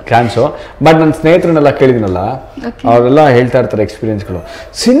ಚಾನ್ಸು. ಬಟ್ ನನ್ನ ಸ್ನೇಹಿತರನ್ನೆಲ್ಲ ಕೇಳಿದಿನಲ್ಲ, ಅವರೆಲ್ಲ ಹೇಳ್ತಾ ಇರ್ತಾರೆ ಎಕ್ಸ್ಪೀರಿಯನ್ಸ್ಗಳು.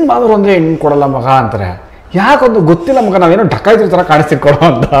 ಸಿನಿಮಾದ್ರು ಅಂದ್ರೆ ಹೆಣ್ಣು ಕೊಡಲ್ಲ ಮಗ ಅಂತಾರೆ. ಯಾಕೊಂದು ಗೊತ್ತಿಲ್ಲ ಮಗ, ನಾವೇನೋ ಡಕಾಯ್ತಿರ ತರ ಕಾಣಿಸ್ತೀವಿ ಕೊಡೋ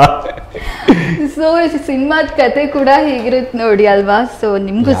ಅಂತ. ಸೊ ಸಿನಿಮಾದ ಕತೆ ಕೂಡ ಹೀಗಿರುತ್ತೆ ನೋಡಿ ಅಲ್ವಾ. ಸೊ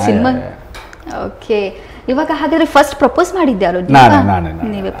ನಿಮ್ಗೂ ಸಿನಿಮಾ ಓಕೆ. ಇವಾಗ ಹಾಗಾದ್ರೆ ಫಸ್ಟ್ ಪ್ರಪೋಸ್ ಮಾಡಿದ್ಯಾರು?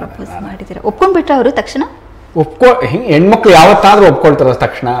 ನೀವೇ ಪ್ರಪೋಸ್ ಮಾಡಿದ್ದೀರಾ? ಒಪ್ಕೊಂಡ್ಬಿಟ್ರ ಅವರು ತಕ್ಷಣ? ಹೆಣ್ಮಕ್ಳು ಯಾವತ್ತಾದ್ರೂ ಒಪ್ಕೊಳ್ತಾರ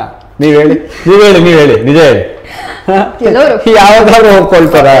ತಕ್ಷಣ? ನೀವ್ ಹೇಳಿ ನಿಜ ಹೇಳಿ. ಯಾವತ್ತಾದ್ರೂ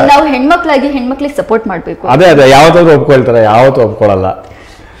ಒಪ್ಕೊಳ್ತಾರ? ನಾವು ಹೆಣ್ಮಕ್ಳಿಗೆ ಸಪೋರ್ಟ್ ಮಾಡ್ಬೇಕು. ಅದೇ ಯಾವತ್ತಾದ್ರೂ ಒಪ್ಕೊಳ್ತಾರ, ಯಾವತ್ತೂ ಒಪ್ಕೊಳ್ಳಲ್ಲ.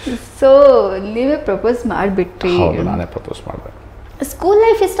 ಸೊ ನೀವೇ ಪ್ರಪೋಸ್ ಮಾಡ್ಬಿಟ್ರಿ. ನಾನೇ ಪ್ರಪೋಸ್ ಮಾಡ್ದೆ. ಸ್ಕೂಲ್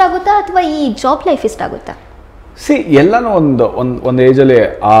ಲೈಫ್ ಇಷ್ಟ ಆಗುತ್ತಾ ಅಥವಾ ಈ ಜಾಬ್ ಲೈಫ್ ಇಷ್ಟ ಆಗುತ್ತಾ? ಎಲ್ಲನೂ ಒಂದು ಏಜಲ್ಲಿ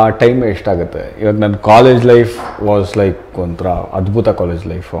ಆ ಟೈಮೇ ಇಷ್ಟ ಆಗುತ್ತೆ. ಇವಾಗ ನನ್ನ ಕಾಲೇಜ್ ಲೈಫ್ ವಾಸ್ ಲೈಕ್ ಒಂಥರ ಅದ್ಭುತ ಕಾಲೇಜ್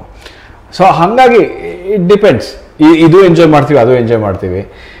ಲೈಫು. ಸೊ ಹಾಗಾಗಿ ಇಟ್ ಡಿಪೆಂಡ್ಸ್. ಇದು ಎಂಜಾಯ್ ಮಾಡ್ತೀವಿ, ಅದು ಎಂಜಾಯ್ ಮಾಡ್ತೀವಿ.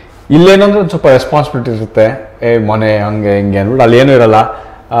 ಇಲ್ಲೇನಂದ್ರೆ ಒಂದು ಸ್ವಲ್ಪ ರೆಸ್ಪಾನ್ಸಿಬಿಲಿಟಿ ಇರುತ್ತೆ. ಮನೆ ಹಂಗೆ ಹಿಂಗೆ ಅಂದ್ಬಿಟ್ಟು ಅಲ್ಲೇನೂ ಇರಲ್ಲ.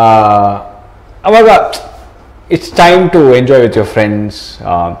 ಅವಾಗ it's time to enjoy with your friends.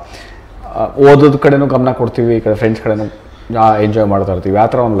 ಓದೋದ್ ಕಡೆನೂ ಗಮನ ಕೊಡ್ತೀವಿ, ಈ ಕಡೆ ಫ್ರೆಂಡ್ಸ್ ಕಡೆನೂ ಎಂಜಾಯ್ ಮಾಡ್ತಾ ಇರ್ತೀವಿ. ಆ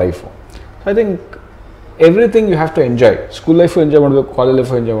ಥರ ಒಂದು life. I think everything you have to enjoy. School life enjoy ಮಾಡಬೇಕು, ಕಾಲೇಜ್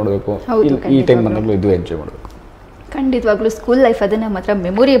ಲೈಫು ಎಂಜಾಯ್ ಮಾಡಬೇಕು, ಈ ಟೈಮ್ ಬಂದಾಗಲೂ ಇದು ಎಂಜಾಯ್ ಮಾಡಬೇಕು. ಖಂಡಿತವಾಗ್ಲೂ ಸ್ಕೂಲ್ ಲೈಫ್ ಅದನ್ನ ಮಾತ್ರ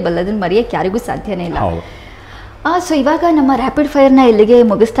ಮೆಮೊರಿಯಬಲ್, ಅದನ್ನ ಮರೆಯೋಕ್ಕೆ ಯಾರಿಗೂ ಸಾಧ್ಯನೇ ಇಲ್ಲ. ಸೊ ಇವಾಗ ನಮ್ಮ ರ್ಯಾಪಿಡ್ ಫೈರ್ನ ಇಲ್ಲಿಗೆ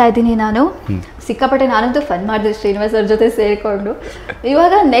ಮುಗಿಸ್ತಾ ಇದ್ದೀನಿ ನಾನು. ಸಿಕ್ಕಾಪಟ್ಟೆ ನಾನಂತೂ ಫನ್ ಮಾಡಿದೆ ಶ್ರೀನಿವಾಸ್ ಅವ್ರ ಜೊತೆ ಸೇರಿಕೊಂಡು.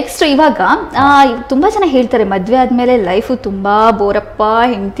 ಇವಾಗ ನೆಕ್ಸ್ಟ್ ತುಂಬಾ ಜನ ಹೇಳ್ತಾರೆ ಮದ್ವೆ ಆದ್ಮೇಲೆ ಲೈಫು ತುಂಬಾ ಬೋರಪ್ಪ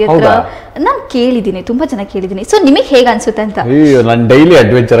ಹೆಂಡತಿ ಹತ್ರ. ನಾನು ಕೇಳಿದ್ದೀನಿ, ತುಂಬಾ ಜನ ಕೇಳಿದ್ದೀನಿ. ಸೊ ನಿಮಗೆ ಹೇಗೆ ಅನ್ಸುತ್ತೆ ಅಂತ? ನಾನು ಡೈಲಿ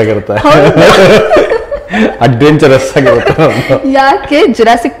ಅಡ್ವೆಂಚರ್ ಆಗಿರುತ್ತೆ. ಅಡ್ವೆಂಚರಸ್ ಆಗಿರುತ್ತೆ. ಯಾಕೆ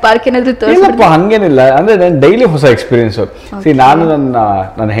ಜುರಾಸಿಕ್ ಪಾರ್ಕ್ ಏನಾದ್ರು ತೋರಿಸಪ್ಪ? ಹಂಗೇನಿಲ್ಲ, ಅಂದ್ರೆ ನಾನು ಡೈಲಿ ಹೊಸ ಎಕ್ಸ್ಪೀರಿಯನ್ಸ್. ನಾನು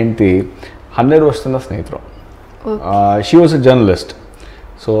ನನ್ನ ಹೆಂಡತಿ 12 ವರ್ಷದಿಂದ ಸ್ನೇಹಿತರು. She was a journalist.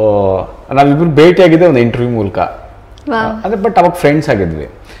 So ನಾವಿಬ್ರು ಭೇಟಿಯಾಗಿದ್ದೆ ಒಂದು ಇಂಟರ್ವ್ಯೂ ಮೂಲಕ. ಅಂದರೆ ಬಟ್ ಅವಾಗ ಫ್ರೆಂಡ್ಸ್ ಆಗಿದ್ವಿ.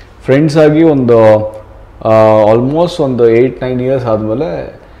 ಫ್ರೆಂಡ್ಸ್ ಆಗಿ ಒಂದು ಆಲ್ಮೋಸ್ಟ್ ಒಂದು 8-9 ಇಯರ್ಸ್ ಆದಮೇಲೆ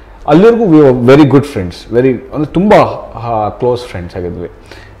ಅಲ್ಲಿವರೆಗೂ ವೆರಿ ಗುಡ್ ಫ್ರೆಂಡ್ಸ್, ಅಂದರೆ ತುಂಬ ಕ್ಲೋಸ್ ಫ್ರೆಂಡ್ಸ್ ಆಗಿದ್ವಿ.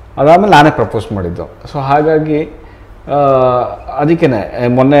 ಅದಾದಮೇಲೆ ನಾನೇ ಪ್ರಪೋಸ್ ಮಾಡಿದ್ದು. ಸೊ ಹಾಗಾಗಿ ಅದಕ್ಕೇ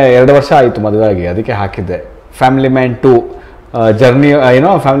ಮೊನ್ನೆ 2 ವರ್ಷ ಆಯಿತು ಮದುವೆ ಆಗಿ, ಅದಕ್ಕೆ ಹಾಕಿದ್ದೆ family man 2 journey,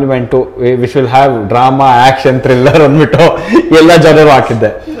 family man 2 which will have drama, action, thriller ಅಂದ್ಬಿಟ್ಟು ಎಲ್ಲ ಜನರು ಹಾಕಿದ್ದೆ.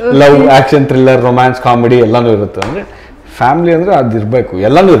 Love, action, thriller, romance, comedy ಎಲ್ಲನೂ ಇರುತ್ತೆ. ಅಂದರೆ ಫ್ಯಾಮಿಲಿ ಅಂದರೆ ಅದಿರಬೇಕು,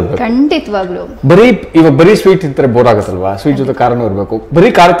 ಎಲ್ಲನೂ ಇರಬೇಕು. ಖಂಡಿತವಾಗ್ಲೂ. ಇವಾಗ ಬರೀ ಸ್ವೀಟ್ ತಿಂತಾರೆ ಬೋರ್ ಆಗುತ್ತಲ್ವಾ? ಸ್ವೀಟ್ ಜೊತೆ ಖಾರನೂ ಇರಬೇಕು.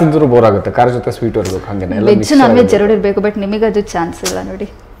 ಬರೀ ಖಾರ ತಿಂದರೂ ಬೋರ್ ಆಗುತ್ತೆ, ಖಾರ ಜೊತೆ ಸ್ವೀಟ್ ಇರಬೇಕು. ಹಾಗೇನೆ ವೆಜ್ ನಾನ್ ವೆಜ್ ಎರಡು ಇರಬೇಕು. ಬಟ್ ನಿಮಗೆ ಅದು ಚಾನ್ಸ್ ಇಲ್ಲ ನೋಡಿ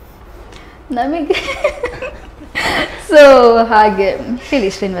ನಮಗೆ. ಸೊ ಹಾಗೆ ಹೇಳಿ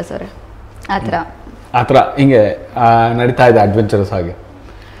ಶ್ರೀನಿವಾಸ್ ಅವರೇ, ಆ ಥರ ಹಿಂಗೆ ನಡೀತಾ ಇದೆ ಅಡ್ವೆಂಚರಸ್ ಆಗಿ.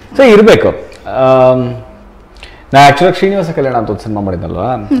 ಸೊ ಇರಬೇಕು. ನಾ ಆ್ಯಕ್ಚುಲಾಗಿ ಶ್ರೀನಿವಾಸ ಕಲ್ಯಾಣ ಅಂತ ಒಂದು ಸಿನಿಮಾ ಮಾಡಿದ್ನಲ್ವ,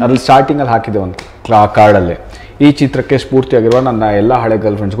 ಅದ್ರಲ್ಲಿ ಸ್ಟಾರ್ಟಿಂಗಲ್ಲಿ ಹಾಕಿದ್ದೆ ಒಂದು ಕಾರ್ಡಲ್ಲಿ, ಈ ಚಿತ್ರಕ್ಕೆ ಸ್ಫೂರ್ತಿಯಾಗಿರುವ ನನ್ನ ಎಲ್ಲ ಹಳೆ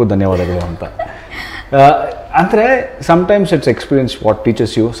ಗರ್ಲ್ ಫ್ರೆಂಡ್ಸ್ಗೂ ಧನ್ಯವಾದಗಳು ಅಂತ. ಅಂದರೆ sometimes it's experience what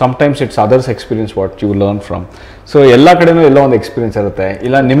teachers you, sometimes it's others experience what you learn from. So ಎಲ್ಲ ಕಡೆನೂ ಎಲ್ಲೋ ಒಂದು ಎಕ್ಸ್ಪೀರಿಯನ್ಸ್ ಇರುತ್ತೆ,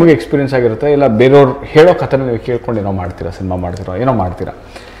 ಇಲ್ಲ ನಿಮಗೆ ಎಕ್ಸ್ಪೀರಿಯನ್ಸ್ ಆಗಿರುತ್ತೆ, ಇಲ್ಲ ಬೇರೆಯವ್ರು ಹೇಳೋ ಕಥೆನ ನೀವು ಕೇಳ್ಕೊಂಡು ಏನೋ ಮಾಡ್ತೀರಾ, ಸಿನಿಮಾ ಮಾಡ್ತೀರಾ, ಏನೋ ಮಾಡ್ತೀರಾ.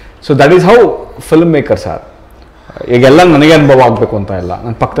 So that is how film makers R. ಈಗೆಲ್ಲ ನನಗೆ ಅನುಭವ ಆಗಬೇಕು ಅಂತ ಇಲ್ಲ,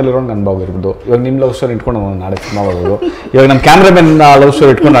 ನನ್ನ ಪಕ್ಕದಲ್ಲಿರೋ ಅನುಭವ ಇರ್ಬೋದು. ಇವಾಗ ನಿಮ್ಮ ಲವ್ ಸ್ಟೋರಿ ಇಟ್ಕೊಂಡು ನಾನು ನಾಳೆ ಸಿನಿಮಾ ಮಾಡ್ಬೋದು, ಇವಾಗ ನಮ್ಮ ಕ್ಯಾಮ್ರಾಮನ್ ಲವ್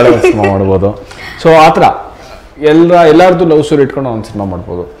ಸ್ಟೋರಿ ಇಟ್ಕೊಂಡು ನಾಳೆ ಒಂದು ಸಿನಿಮಾ ಮಾಡ್ಬೋದು. ಸೊ ಆ ಥರ ಎಲ್ಲರದ್ದು ಲವ್ ಸ್ಟೋರಿ ಇಟ್ಕೊಂಡು ಒಂದು ಸಿನಿಮಾ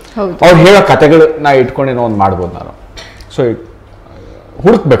ಮಾಡ್ಬೋದು. ಅವ್ರು ಹೇಳೋ ಕಥೆಗಳನ್ನ ಇಟ್ಕೊಂಡು ಏನೋ ಒಂದು ಮಾಡ್ಬೋದು ನಾನು. ಸೊ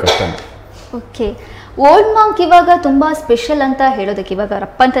ಹುಡುಕ್ಬೇಕಷ್ಟೇ. ಓಕೆ, ಓಲ್ಡ್ ಮಾಂಕ್ ಇವಾಗ ತುಂಬ ಸ್ಪೆಷಲ್ ಅಂತ ಹೇಳೋದಕ್ಕೆ, ಇವಾಗ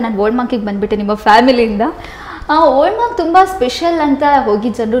ರಪ್ಪ ಅಂತ ನಾನು ಓಲ್ಡ್ ಮಾಂಕಿಗೆ ಬಂದುಬಿಟ್ಟೆ ನಿಮ್ಮ ಫ್ಯಾಮಿಲಿಯಿಂದ. ಓಲ್ಡ್ ಮಾಂಕ್ ತುಂಬಾ ಸ್ಪೆಷಲ್ ಅಂತ ಹೋಗಿ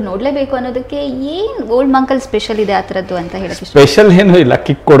ಜನರು ನೋಡ್ಲೇಬೇಕು ಅನ್ನೋದಕ್ಕೆ ಏನ್ ಓಲ್ಡ್ ಮಾಂಕ್ ಅಲ್ಲಿ ಸ್ಪೆಷಲ್ ಇದೆ ಆ ಥರದ್ದು ಅಂತ ಹೇಳಕ್ಕೆ ಸ್ಪೆಷಲ್ ಏನೂ ಇಲ್ಲ,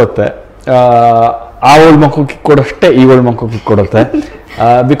 ಕಿಕ್ ಕೊಡುತ್ತೆ. ಆ ಓಲ್ಡ್ ಮಾಂಕು ಕಿಕ್ ಕೊಡೋಷ್ಟೇ ಈ ಓಲ್ಡ್ ಮಾಂಕು ಕಿಕ್ ಕೊಡುತ್ತೆ.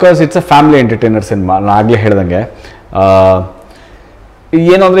 Because it's a family entertainer cinema. ನಾನು ಆಗಲೇ ಹೇಳ್ದಂಗೆ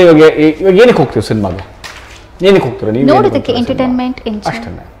ಏನು ಅಂದರೆ ಇವಾಗ ಏನಕ್ಕೆ ಹೋಗ್ತೀವಿ ಸಿನಿಮಾಗೆ, ಏನಕ್ಕೆ ಹೋಗ್ತೀರಾ ನೀವು? ನೋಡೋದಕ್ಕೆ ಎಂಟರ್ಟೈನ್ಮೆಂಟ್.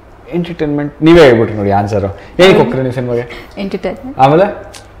 ಅಷ್ಟೇ ಎಂಟರ್ಟೈನ್ಮೆಂಟ್. ನೀವೇ ಹೇಳ್ಬಿಟ್ರಿ ನೋಡಿ ಆನ್ಸರು. ಏನಕ್ಕೆ ಹೋಗ್ತೀರಾ ನೀವು ಸಿನಿಮಾಗೆ? ಎಂಟರ್ಟೈನ್ಮೆಂಟ್. ಆಮೇಲೆ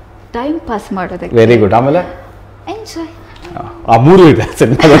ಟೈಮ್ ಪಾಸ್ ಮಾಡೋದಕ್ಕೆ. Very good. ಆಮೇಲೆ ಎಂಜಾಯ್. ಆ ಮೂರು ಇದೆ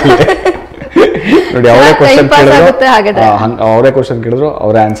ಸಿನಿಮಾದಲ್ಲಿ. ನೋಡಿ ಅವರೇ ಕ್ವಶನ್ ಕೇಳಿದ್ರು, ಅವರೇ ಕ್ವಶನ್ ಕೇಳಿದ್ರು,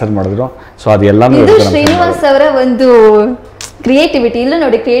 ಅವರೇ ಆನ್ಸರ್ ಮಾಡಿದ್ರು. ಸೊ ಅದೆಲ್ಲಾನು ಇದು ಶ್ರೀನಿವಾಸ್ ಅವರ ಒಂದು ಕ್ರಿಯೇಟಿವಿಟಿ. ಇಲ್ಲ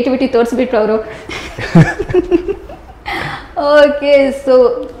ನೋಡಿ ಕ್ರಿಯೇಟಿವಿಟಿ ತೋರಿಸ್ಬಿಟ್ರು ಅವರು. ಓಕೆ, ಸೊ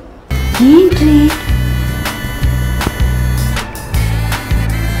ಏನ್ರಿ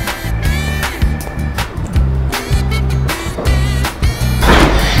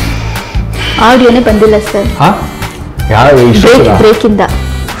ಆಡಿಯೋನೇ ಬಂದಿಲ್ಲ ಸರ್. ಬ್ರೇಕ್ ಇಂದ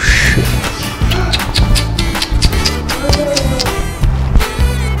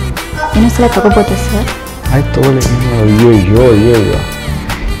ಇನ್ನೊಂದ್ಸಲ ತಗೋಬೋದಾ ಸರ್? ಆಯ್ತು ತಗೊಳ್ಳಿ. ಅಯ್ಯೋ ಅಯ್ಯೋ ಅಯ್ಯೋ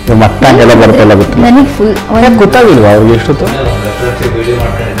ಮತ್ತೆ ಹಂಗೆಲ್ಲ ಬರ್ತಲ್ಲ ಗೊತ್ತು ನನಗೆ ಫುಲ್ ಗೊತ್ತಾಗಿಲ್ವಾ ಅವ್ರಿಗೆ ಎಷ್ಟೊತ್ತು?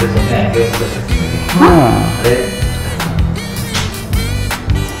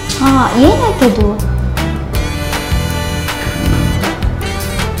 ಏನಾಯ್ತದು?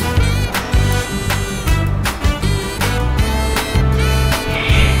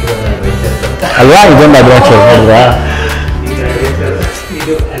 ಅಲ್ವಾ ಇದೊಂದು ಅಡ್ವಾನ್ಸ್ ಅಲ್ವಾ?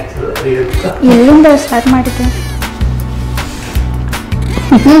 ಎಲ್ಲಿಂದ ಸ್ಟಾರ್ಟ್ ಮಾಡಿದ್ದೆ?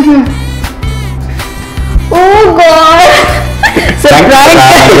 ಓ ಗಾಡ್,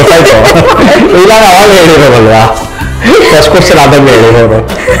 ಇಲ್ಲ ಅವಾಗ ಹೇಳಿರೋದಲ್ವಾ, ಫಸ್ಟ್ ಕ್ವಶನ್ ಆದಂಗೆ ಹೇಳಿರೋರು.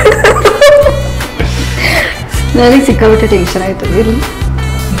 ನನಗೆ ಸಿಕ್ಕಾಬಿಟ್ಟೆ ಟೆನ್ಷನ್ ಆಯ್ತು. ಇರಲಿ,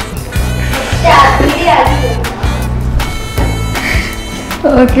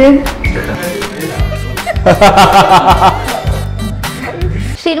 ಓಕೆ.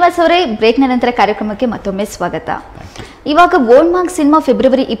 ಶ್ರೀನಿವಾಸ್ ಅವರೇ, ಬ್ರೇಕ್ನ ನಂತರ ಕಾರ್ಯಕ್ರಮಕ್ಕೆ ಮತ್ತೊಮ್ಮೆ ಸ್ವಾಗತ. ಇವಾಗ ಓಲ್ಡ್ ಮಾಂಕ್ ಸಿನಿಮಾ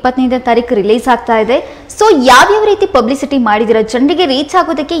ಫೆಬ್ರವರಿ 25ನೇ ತಾರೀಕು ರಿಲೀಸ್ ಆಗ್ತಾ ಇದೆ. ಸೊ ಯಾವ್ಯಾವ ರೀತಿ ಪಬ್ಲಿಸಿಟಿ ಮಾಡಿದ್ದೀರಾ? ಜನರಿಗೆ ರೀಚ್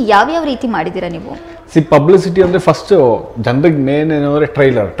ಆಗೋದಕ್ಕೆ ಯಾವ್ಯಾವ ರೀತಿ ಮಾಡಿದ್ದೀರಾ ನೀವು? ಪಬ್ಲಿಸಿಟಿ ಅಂದರೆ ಫಸ್ಟ್ ಜನರಿಗೆ ಮೇನ್ ಏನಂದರೆ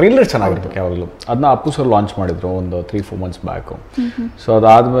ಟ್ರೈಲರ್ ಚೆನ್ನಾಗಿರ್ಬೇಕು ಯಾವಾಗಲೂ. ಅದನ್ನ ಅಪ್ಪು ಸರ್ ಲಾಂಚ್ ಮಾಡಿದ್ರು ಒಂದು 3-4 ಮಂತ್ಸ್ ಬ್ಯಾಕು. ಸೊ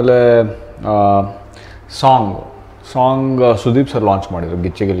ಅದಾದಮೇಲೆ ಸಾಂಗ್ ಸುದೀಪ್ ಸರ್ ಲಾಂಚ್ ಮಾಡಿದ್ರು,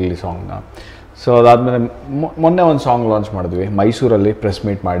 ಗಿಚ್ಚಿಗೆಲ್ಲಿ ಸಾಂಗ್ನ. ಸೊ ಅದಾದಮೇಲೆ ಮೊನ್ನೆ ಒಂದು ಸಾಂಗ್ ಲಾಂಚ್ ಮಾಡಿದ್ವಿ ಮೈಸೂರಲ್ಲಿ, ಪ್ರೆಸ್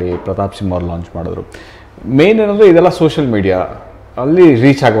ಮೀಟ್ ಮಾಡಿ ಪ್ರತಾಪ್ ಸಿಂಹ ಅವ್ರು ಲಾಂಚ್ ಮಾಡಿದ್ರು. ಮೇನ್ ಏನಂದರೆ ಇದೆಲ್ಲ ಸೋಷಿಯಲ್ ಮೀಡಿಯಾ ಅಲ್ಲಿ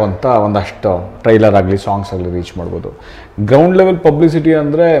ರೀಚ್ ಆಗುವಂಥ ಒಂದಷ್ಟು ಟ್ರೈಲರ್ ಆಗಲಿ ಸಾಂಗ್ಸ್ ಆಗಲಿ ರೀಚ್ ಮಾಡ್ಬೋದು. ಗ್ರೌಂಡ್ ಲೆವೆಲ್ ಪಬ್ಲಿಸಿಟಿ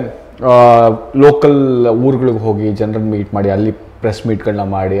ಅಂದರೆ ಲೋಕಲ್ ಊರುಗಳಿಗೆ ಹೋಗಿ ಜನರನ್ನು ಮೀಟ್ ಮಾಡಿ ಅಲ್ಲಿ ಪ್ರೆಸ್ ಮೀಟ್ಗಳನ್ನ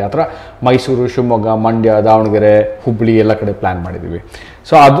ಮಾಡಿ ಆ ಥರ ಮೈಸೂರು, ಶಿವಮೊಗ್ಗ, ಮಂಡ್ಯ, ದಾವಣಗೆರೆ, ಹುಬ್ಬಳ್ಳಿ ಎಲ್ಲ ಕಡೆ ಪ್ಲ್ಯಾನ್ ಮಾಡಿದ್ದೀವಿ.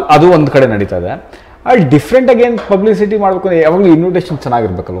 ಸೊ ಅದು ಒಂದು ಕಡೆ ನಡೀತಾ ಇದೆ. ಅಲ್ಲಿ ಡಿಫ್ರೆಂಟಾಗಿ ಏನು ಪಬ್ಲಿಸಿಟಿ ಮಾಡಬೇಕು ಅಂದರೆ ಯಾವಾಗಲೂ ಇನ್ವಿಟೇಷನ್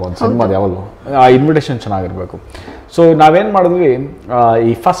ಚೆನ್ನಾಗಿರ್ಬೇಕಲ್ವ ಒಂದು ಸಿನಿಮಾದ, ಯಾವಾಗಲೂ ಆ ಇನ್ವಿಟೇಷನ್ ಚೆನ್ನಾಗಿರಬೇಕು. ಸೊ ನಾವೇನು ಮಾಡಿದ್ವಿ,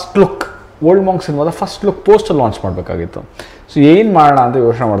 ಈ ಫಸ್ಟ್ ಲುಕ್ ಓಲ್ಡ್ ಮಾಂಕ್ ಸಿನಿಮಾದ ಫಸ್ಟ್ ಲುಕ್ ಪೋಸ್ಟರ್ ಲಾಂಚ್ ಮಾಡಬೇಕಾಗಿತ್ತು. ಸೊ ಏನು ಮಾಡೋಣ ಅಂತ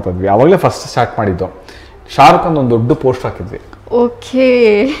ಯೋಚನೆ ಮಾಡ್ತಾ ಇದ್ವಿ. ಆವಾಗಲೇ ಫಸ್ಟ್ ಸ್ಟಾರ್ಟ್ ಮಾಡಿದ್ದು. ಶಾರುಖ್ ಖಾನ್ ಒಂದು ದೊಡ್ಡ ಪೋಸ್ಟರ್ ಹಾಕಿದ್ವಿ. Okay,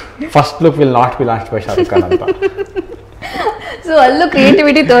 first look will not be launch by Shahrukh Khan ಅಂತ. ಸೊ ಅಲ್ಲೂ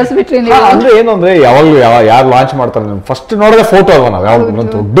ಕ್ರಿಯೇಟಿವಿಟಿ ತೋರಿಸ್ಬಿಟ್ರಿ ನೀವು. ಅಂದ್ರೆ ಏನು ಅಂದ್ರೆ ಯಾವಾಗಲೂ ಯಾರು ಲಾಂಚ್ ಮಾಡ್ತಾರೆ ಫಸ್ಟ್ ನೋಡಿದ್ರೆ ಫೋಟೋ ಅಲ್ವಾ, ನಾವು ಯಾವಾಗ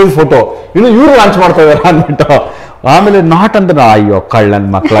ದೊಡ್ಡ ಫೋಟೋ ಇನ್ನು ಇವ್ರು ಲಾಂಚ್ ಮಾಡ್ತಾ ಇದಾರೆ ಅಂದ್ಬಿಟ್ಟು ಆಮೇಲೆ ನಾಟ್ ಅಂದ್ರೆ ಅಯ್ಯೋ ಕಳ್ಳನ್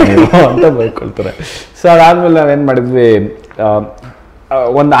ಮಕ್ಕಳ ನೀವು ಅಂತ ಬೈಕೊಳ್ತಾರೆ. ಸೊ ಅದಾದ್ಮೇಲೆ ನಾವೇನು ಮಾಡಿದ್ವಿ,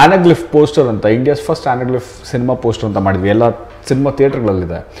 ಒಂದು ಆನಗ್ಲಿಫ್ ಪೋಸ್ಟರ್ ಅಂತ, ಇಂಡಿಯಾಸ್ ಫಸ್ಟ್ ಆನಗ್ಲಿಫ್ ಸಿನಿಮಾ ಪೋಸ್ಟರ್ ಅಂತ ಮಾಡಿದ್ವಿ. ಎಲ್ಲ ಸಿನಿಮಾ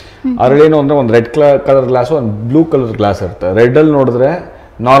ಥಿಯೇಟರ್ಗಳಲ್ಲಿದೆ. ಅದರಲ್ಲಿ ಏನು ಅಂದರೆ ಒಂದು ರೆಡ್ ಕಲರ್ ಗ್ಲಾಸು, ಒಂದು ಬ್ಲೂ ಕಲರ್ ಗ್ಲಾಸ್ ಇರುತ್ತೆ. ರೆಡ್ಡಲ್ಲಿ ನೋಡಿದ್ರೆ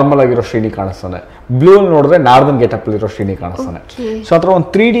ನಾರ್ಮಲ್ ಆಗಿರೋ ಶ್ರೀನಿ ಕಾಣಿಸ್ತಾನೆ, ಬ್ಲೂ ನೋಡಿದ್ರೆ ನಾರ್ದನ್ ಗೆಟಪ್ಪಲ್ಲಿರೋ ಶ್ರೀನಿ ಕಾಣಿಸ್ತಾನೆ. ಸೊ ಆ ಥರ ಒಂದು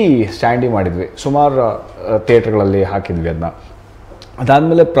 3D ಸ್ಟ್ಯಾಂಡಿ ಮಾಡಿದ್ವಿ, ಸುಮಾರು ಥಿಯೇಟರ್ಗಳಲ್ಲಿ ಹಾಕಿದ್ವಿ ಅದನ್ನ.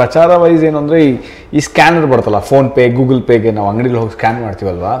 ಅದಾದಮೇಲೆ ಪ್ರಚಾರ ವೈಸ್ ಏನು ಅಂದರೆ ಈ ಸ್ಕ್ಯಾನರ್ ಬರ್ತಲ್ಲ, ಫೋನ್ಪೇ, ಗೂಗಲ್ ಪೇಗೆ ನಾವು ಅಂಗಡಿಗೆ ಹೋಗಿ ಸ್ಕ್ಯಾನ್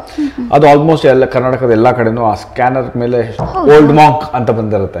ಮಾಡ್ತೀವಲ್ವ, ಅದು ಆಲ್ಮೋಸ್ಟ್ ಎಲ್ಲ ಕರ್ನಾಟಕದ ಎಲ್ಲ ಕಡೆನೂ ಆ ಸ್ಕ್ಯಾನರ್ ಮೇಲೆ ಓಲ್ಡ್ ಮಾಂಕ್ ಅಂತ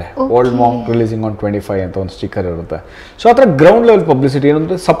ಬಂದಿರುತ್ತೆ. ಓಲ್ಡ್ ಮಾಂಕ್ ರಿಲೀಸಿಂಗ್ ಆನ್ 25 ಅಂತ ಒಂದು ಸ್ಟಿಕ್ಕರ್ ಇರುತ್ತೆ. ಸೊ ಆ ಥರ ಗ್ರೌಂಡ್ ಲೆವೆಲ್ ಪಬ್ಲಿಸಿಟಿ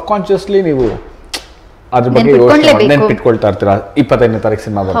ಏನಂದರೆ ಸಬ್ಕಾನ್ಷಿಯಸ್ಲಿ ನೀವು ಅದ್ರ ಬಗ್ಗೆ ನೆನ್ಪಿಟ್ಕೊಳ್ತಾ ಇರ್ತೀರಾ 25ನೇ ತಾರೀಕು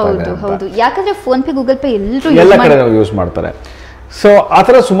ಸಿನಿಮಾ ಬರ್ತಾ ಇದೆ. ಯಾಕಂದ್ರೆ ಫೋನ್ ಪೇ, ಗೂಗಲ್ ಪೇ ಎಲ್ಲ ಕಡೆ ನಾವು ಯೂಸ್ ಮಾಡ್ತಾರೆ. ಸೊ ಆ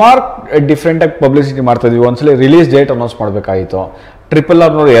ಥರ ಸುಮಾರು ಡಿಫ್ರೆಂಟಾಗಿ ಪಬ್ಲಿಸಿಟಿ ಮಾಡ್ತಾ ಇದ್ವಿ. ಒಂದ್ಸಲ ರಿಲೀಸ್ ಡೇಟ್ ಅನೌನ್ಸ್ ಮಾಡಬೇಕಾಗಿತ್ತು.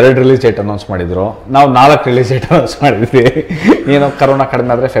 RRR 2 ರಿಲೀಸ್ ಡೇಟ್ ಅನೌನ್ಸ್ ಮಾಡಿದ್ರು, ನಾವು 4 ರಿಲೀಸ್ ಡೇಟ್ ಅನೌನ್ಸ್ ಮಾಡಿದ್ವಿ. ಏನೋ ಕರೋನಾ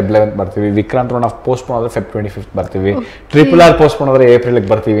ಕಡಿಮೆ ಆದರೆ Feb 11 ಬರ್ತೀವಿ, ವಿಕ್ರಾಂತ್ ರೋಣ ಪೋಸ್ಟ್ಪೋನ್ ಆದರೆ Feb 25 ಬರ್ತೀವಿ, RRR ಪೋಸ್ಟ್ಪೋನ್ ಆದರೆ ಏಪ್ರಿಲ್ಗೆ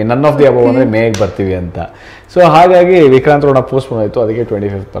ಬರ್ತೀವಿ, ನನ್ ಆಫ್ ದಿ ಅಬವ್ ಅಂದರೆ ಮೇಗೆ ಬರ್ತೀವಿ ಅಂತ. ಸೊ ಹಾಗಾಗಿ ವಿಕ್ರಾಂತ್ ರೋಣ ಪೋಸ್ಟ್ಪೋನ್ ಆಯಿತು, ಅದಕ್ಕೆ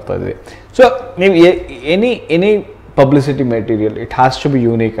 25 ಬರ್ತಾ ಇದ್ವಿ. ಸೊ ನೀವು any publicity material it has to B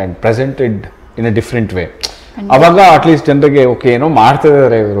unique and presented in a different way. ಅವಾಗ ಅಟ್ಲೀಸ್ಟ್ ಜನರಿಗೆ ಓಕೆ ಏನೋ ಮಾಡ್ತಾ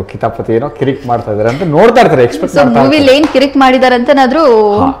ಇದಾರೆ ಇವರು, ಕಿತಾಪತಿ ಏನೋ ಕಿರಿಕ್ ಮಾಡ್ತಾ ಇದಾರೆ ಅಂತ ನೋಡ್ತಾ ಇರ್ತಾರೆ, ಎಕ್ಸ್ಪೆಕ್ಟ್ ಮಾಡ್ತಾರೆ. ಮೂವಿಲಿ ಏನ್ ಕಿರಿಕ್ ಮಾಡಿದಾರೆ ಅಂತನಾದ್ರೂ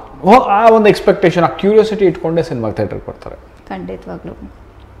ಆ ಒಂದು ಎಕ್ಸ್ಪೆಕ್ಟೇಷನ್, ಆ ಕ್ಯೂರಿಯಾಸಿಟಿ ಇಟ್ಕೊಂಡೇ ಸಿನಿಮಾ ಥಿಯೇಟರ್ಗೆ ಬರ್ತಾರೆ. ಖಂಡಿತವಾಗ್ಲೂ.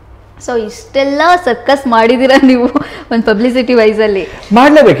 ಸೊ ಇಷ್ಟೆಲ್ಲ ಸರ್ಕಸ್ ಮಾಡಿದ್ದೀರಾ ನೀವು ಒಂದು ಪಬ್ಲಿಸಿಟಿ ವೈಸಲ್ಲಿ.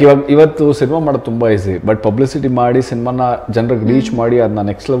 ಮಾಡಲೇಬೇಕು. ಇವತ್ತು ಸಿನಿಮಾ ಮಾಡೋದು ತುಂಬ ಈಸಿ, ಬಟ್ ಪಬ್ಲಿಸಿಟಿ ಮಾಡಿ ಸಿನಿಮಾನ ಜನರಿಗೆ ರೀಚ್ ಮಾಡಿ ಅದನ್ನ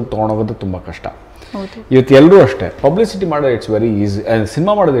ನೆಕ್ಸ್ಟ್ ಲೆವೆಲ್ ತೊಗೊಂಡೋಗೋದು ತುಂಬ ಕಷ್ಟ. ಇವತ್ತು ಎಲ್ಲರೂ ಅಷ್ಟೇ, ಪಬ್ಲಿಸಿಟಿ ಮಾಡೋದು ಇಟ್ಸ್ ವೆರಿ ಈಸಿ,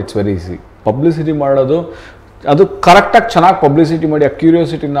 ಸಿನಿಮಾ ಮಾಡೋದು ಇಟ್ಸ್ ವೆರಿ ಈಸಿ. ಪಬ್ಲಿಸಿಟಿ ಮಾಡೋದು ಅದು ಕರೆಕ್ಟಾಗಿ ಚೆನ್ನಾಗಿ ಪಬ್ಲಿಸಿಟಿ ಮಾಡಿ ಆ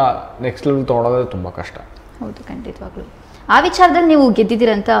ಕ್ಯೂರಿಯಾಸಿಟಿನ ನೆಕ್ಸ್ಟ್ ಲೆವೆಲ್ ತೊಗೊಳೋದು ತುಂಬ ಕಷ್ಟ. ಹೌದು, ಖಂಡಿತವಾಗ್ಲೂ. ಆ ವಿಚಾರದಲ್ಲಿ ನೀವು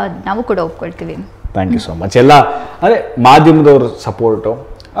ಗೆದ್ದಿದ್ದೀರಂತ ನಾವು ಕೂಡ ಒಪ್ಕೊಳ್ತೀವಿ. Thank you so much. ಎಲ್ಲ ಅದೇ ಮಾಧ್ಯಮದವ್ರ support,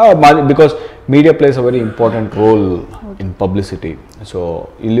 because media place a very important role in publicity. So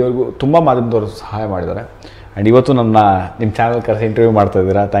ಇಲ್ಲಿವರೆಗೂ ತುಂಬ ಮಾಧ್ಯಮದವರು ಸಹಾಯ ಮಾಡಿದ್ದಾರೆ. ಆ್ಯಂಡ್ ಇವತ್ತು ನಿಮ್ಮ ಚಾನಲ್ ಕರೆಸಿ ಇಂಟರ್ವ್ಯೂ ಮಾಡ್ತಾ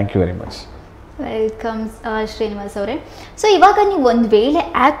ಇದ್ದೀರಾ. Thank you very much. Welcome Srinivas ಅವರೇ. ಸೊ ಇವಾಗ ನೀವು ಒಂದು ವೇಳೆ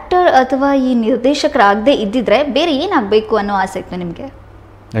ಆ್ಯಕ್ಟರ್ ಅಥವಾ ಈ ನಿರ್ದೇಶಕರಾಗದೇ ಇದ್ದಿದ್ರೆ ಬೇರೆ ಏನಾಗಬೇಕು ಅನ್ನೋ ಆಸೆ ಇತ್ತು ನಿಮಗೆ?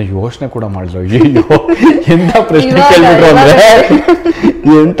 ಯೋಚನೆ ಕೂಡ ಮಾಡಿದ್ರು. ಅಯ್ಯೋ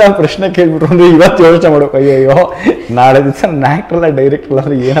ಎಂಥ ಪ್ರಶ್ನೆ ಕೇಳ್ಬಿಟ್ರು ಅಂದರೆ ಇವತ್ತು ಯೋಚನೆ ಮಾಡ್ಬೇಕು. ಅಯ್ಯೋ ನಾಳೆ ದಿವಸ ನನ್ನ ಆ್ಯಕ್ಟ್ರಲ್ಲ ಡೈರೆಕ್ಟರ್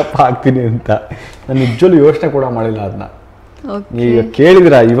ಅಂದರೆ ಏನಪ್ಪ ಆಗ್ತೀನಿ ಅಂತ ನಾನು ನಿಜವಲ್ಲೂ ಯೋಚನೆ ಕೂಡ ಮಾಡಿಲ್ಲ. ಅದನ್ನ ಈಗ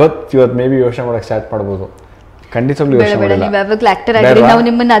ಕೇಳಿದ್ರ ಇವತ್ತು ಮೇ ಬಿ ಯೋಚನೆ ಮಾಡೋಕೆ ಸ್ಟಾರ್ಟ್ ಮಾಡ್ಬೋದು. ಖಂಡಿತವಾಗ್ಲೂ ಯೋಚನೆ ಮಾಡಿಲ್ಲ. ನಾವು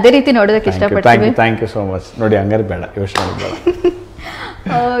ನಿಮ್ಮನ್ನ ಅದೇ ರೀತಿ ನೋಡೋದಕ್ಕೆ ಇಷ್ಟಪಡ್ತೀವಿ. Thank you so much. ನೋಡಿ ಹಂಗಾರೆ ಬೇಡ, ಯೋಚನೆ ಮಾಡೋದು ಬೇಡ.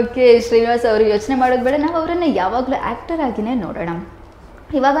 ಓಕೆ ಶ್ರೀನಿವಾಸ್ ಅವರು ಯೋಚನೆ ಮಾಡೋದು ಬೇಡ, ನಾವು ಅವರನ್ನ ಯಾವಾಗಲೂ ಆ್ಯಕ್ಟರ್ ಆಗಿನೇ ನೋಡೋಣ.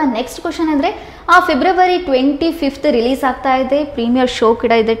 ಇವಾಗ ನೆಕ್ಸ್ಟ್ ಕ್ವಶನ್ ಅಂದರೆ ಫೆಬ್ರವರಿ 25th ರಿಲೀಸ್ ಆಗ್ತಾ ಇದೆ, ಪ್ರೀಮಿಯರ್ ಶೋ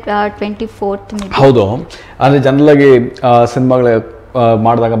ಕೂಡ ಇದೆ 24th. ಹೌದು, ಅಂದರೆ ಜನರಲಾಗಿ ಸಿನಿಮಾಗಳ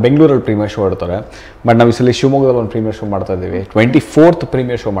ಮಾಡಿದಾಗ ಬೆಂಗಳೂರಲ್ಲಿ ಪ್ರೀಮಿಯರ್ ಶೋ ಇಡ್ತಾರೆ. ಬಟ್ ನಾವು ಈ ಸಲ ಶಿವಮೊಗ್ಗದಲ್ಲಿ ಒಂದು ಪ್ರೀಮಿಯರ್ ಶೋ ಮಾಡ್ತಾ ಇದ್ದೀವಿ. 24th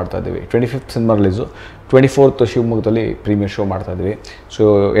ಪ್ರೀಮಿಯರ್ ಶೋ ಮಾಡ್ತಾ ಇದ್ದೀವಿ. 25th ಸಿನಿಮಾ ರಿಲೀಸು, 24th ಶಿವಮೊಗ್ಗದಲ್ಲಿ ಪ್ರೀಮಿಯರ್ ಶೋ ಮಾಡ್ತಾ ಇದ್ದೀವಿ. ಸೊ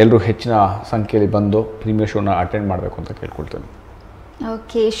ಎಲ್ಲರೂ ಹೆಚ್ಚಿನ ಸಂಖ್ಯೆಯಲ್ಲಿ ಬಂದು ಪ್ರೀಮಿಯರ್ ಶೋನ ಅಟೆಂಡ್ ಮಾಡಬೇಕು ಅಂತ ಕೇಳ್ಕೊಳ್ತೇನೆ.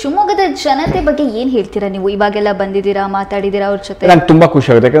 ಓಕೆ, ಶಿವಮೊಗ್ಗದ ಜನತೆ ಬಗ್ಗೆ ಏನು ಹೇಳ್ತೀರಾ ನೀವು? ಇವಾಗೆಲ್ಲ ಬಂದಿದ್ದೀರಾ, ಮಾತಾಡಿದ್ದೀರಾ ಅವ್ರ ಜೊತೆ? ನಂಗೆ ತುಂಬ ಖುಷಿ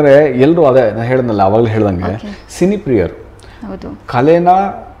ಆಗುತ್ತೆ. ಯಾಕಂದರೆ ಎಲ್ಲರೂ ಅದೇ ನಾನು ಹೇಳಿದ್ನಲ್ಲ ಆವಾಗಲೇ ಹೇಳ್ದಂಗೆ ಸಿನಿ ಪ್ರಿಯರು. ಹೌದು, ಕಲೆನ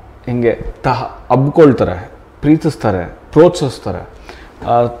ಹಿಂಗೆ ಹಬ್ಕೊಳ್ತಾರೆ, ಪ್ರೀತಿಸ್ತಾರೆ, ಪ್ರೋತ್ಸಾಹಿಸ್ತಾರೆ.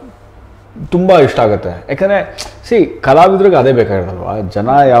 ತುಂಬ ಇಷ್ಟ ಆಗುತ್ತೆ. ಯಾಕಂದರೆ ಕಲಾವಿದ್ರಿಗೆ ಅದೇ ಬೇಕಾಗಿರೋದಲ್ವ. ಜನ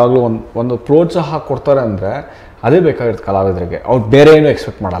ಯಾವಾಗಲೂ ಒಂದು ಪ್ರೋತ್ಸಾಹ ಕೊಡ್ತಾರೆ ಅಂದರೆ ಅದೇ ಬೇಕಾಗಿರುತ್ತೆ ಕಲಾವಿದರಿಗೆ. ಅವ್ರು ಬೇರೆ ಏನೂ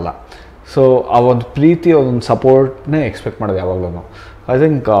ಎಕ್ಸ್ಪೆಕ್ಟ್ ಮಾಡಲ್ಲ. ಸೊ ಆ ಒಂದು ಪ್ರೀತಿ, ಅದೊಂದು ಸಪೋರ್ಟ್ನೇ ಎಕ್ಸ್ಪೆಕ್ಟ್ ಮಾಡೋದು ಯಾವಾಗಲೂ. ಐ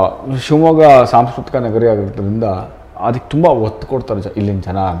ಥಿಂಕ್ ಶಿವಮೊಗ್ಗ ಸಾಂಸ್ಕೃತಿಕ ನಗರಿ ಆಗಿರೋದ್ರಿಂದ ಅದಕ್ಕೆ ತುಂಬ ಒತ್ತು ಕೊಡ್ತಾರೆ ಇಲ್ಲಿನ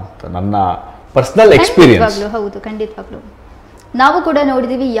ಜನ ಅಂತ ನನ್ನ ಪರ್ಸನಲ್ ಎಕ್ಸ್ಪೀರಿಯನ್ಸ್. ಹೌದು, ಖಂಡಿತವಾಗ್ಲೂ. ನಾವು ಕೂಡ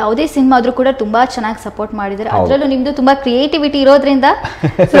ನೋಡಿದೀವಿ, ಯಾವುದೇ ಸಿನಿಮಾ ಆದ್ರೂ ಕೂಡ ತುಂಬಾ ಚೆನ್ನಾಗಿ ಸಪೋರ್ಟ್ ಮಾಡಿದ್ದಾರೆ. ಅದರಲ್ಲೂ ನಿಮ್ದು ತುಂಬಾ ಕ್ರಿಯೇಟಿವಿಟಿ ಇರೋದ್ರಿಂದ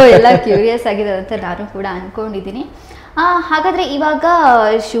ಸೊ ಎಲ್ಲ ಕ್ಯೂರಿಯಸ್ ಆಗಿದೆ ಅಂತ ನಾನು ಕೂಡ ಅನ್ಕೊಂಡಿದ್ದೀನಿ. ಹಾಗಾದ್ರೆ ಇವಾಗ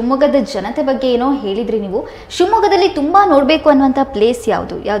ಶಿವಮೊಗ್ಗದ ಜನತೆ ಬಗ್ಗೆ ಏನೋ ಹೇಳಿದ್ರಿ ನೀವು. ಶಿವಮೊಗ್ಗದಲ್ಲಿ ತುಂಬಾ ನೋಡಬೇಕು ಅನ್ನುವಂಥ ಪ್ಲೇಸ್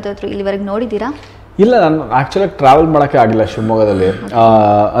ಯಾವುದಾದ್ರೂ ಇಲ್ಲಿವರೆಗೆ ನೋಡಿದ್ದೀರಾ? ಇಲ್ಲ, ನಾನು ಆ್ಯಕ್ಚುಲಾಗಿ ಟ್ರಾವೆಲ್ ಮಾಡೋಕ್ಕೆ ಆಗಿಲ್ಲ ಶಿವಮೊಗ್ಗದಲ್ಲಿ.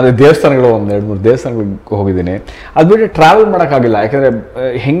 ಅಂದರೆ ದೇವಸ್ಥಾನಗಳು 1-2-3 ದೇವಸ್ಥಾನಗಳಿಗೆ ಹೋಗಿದ್ದೀನಿ. ಅದು ಬಿಟ್ಟು ಟ್ರಾವೆಲ್ ಮಾಡೋಕ್ಕಾಗಿಲ್ಲ. ಯಾಕಂದರೆ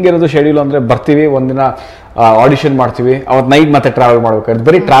ಹೆಂಗಿರೋದು ಶೆಡ್ಯೂಲ್ ಅಂದರೆ ಬರ್ತೀವಿ, ಒಂದಿನ ಆಡಿಷನ್ ಮಾಡ್ತೀವಿ, ಅವತ್ತು ನೈಟ್ ಮತ್ತೆ ಟ್ರಾವೆಲ್ ಮಾಡ್ಬೇಕಾದ್ರೆ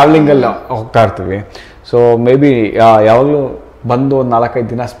ಬರೀ ಟ್ರಾವೆಲಿಂಗಲ್ಲಿ ಹೋಗ್ತಾ ಇರ್ತೀವಿ. ಸೊ ಮೇ ಬಿ ಯಾವಾಗಲೂ ಬಂದು ಒಂದು 4-5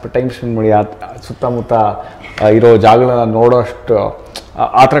 ದಿನ ಟೈಮ್ ಸ್ಪೆಂಡ್ ಮಾಡಿ ಸುತ್ತಮುತ್ತ ಇರೋ ಜಾಗಗಳನ್ನ ನೋಡೋಷ್ಟು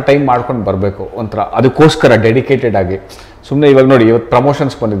ಆ ಥರ ಟೈಮ್ ಮಾಡ್ಕೊಂಡು ಬರಬೇಕು ಒಂಥರ. ಅದಕ್ಕೋಸ್ಕರ ಡೆಡಿಕೇಟೆಡ್ ಆಗಿ ಸುಮ್ಮನೆ ಇವಾಗ ನೋಡಿ, ಇವತ್ತು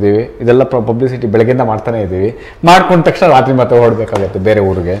ಪ್ರಮೋಷನ್ಸ್ ಬಂದಿದ್ದೀವಿ, ಇದೆಲ್ಲ ಪಬ್ಲಿಸಿಟಿ ಬೆಳಗ್ಗೆಯಿಂದ ಮಾಡ್ತಾನೆ ಇದ್ದೀವಿ. ಮಾಡ್ಕೊಂಡ ತಕ್ಷಣ ರಾತ್ರಿ ಮತ್ತೆ ಹೊರಡಬೇಕಾಗತ್ತೆ ಬೇರೆ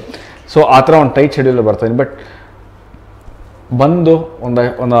ಊರಿಗೆ. ಸೊ ಆ ಥರ ಒಂದು ಟೈಟ್ ಶೆಡ್ಯೂಲ್ ಬರ್ತಾಯಿದ್ದೀನಿ. ಬಟ್ ಬಂದು ಒಂದು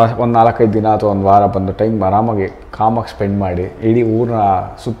 4-5 ದಿನ ಅಥವಾ ಒಂದು ವಾರ ಬಂದು ಟೈಮ್ ಆರಾಮಾಗಿ ಕಾಮಾಗಿ ಸ್ಪೆಂಡ್ ಮಾಡಿ ಇಡೀ ಊರನ್ನ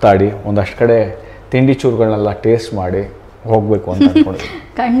ಸುತ್ತಾಡಿ ಒಂದಷ್ಟು ಕಡೆ ತಿಂಡಿ ಚೂರುಗಳನ್ನೆಲ್ಲ ಟೇಸ್ಟ್ ಮಾಡಿ ಹೋಗ್ಬೇಕು ಅಂತ ಅನ್ಕೊಂಡಿದ್ದೀನಿ.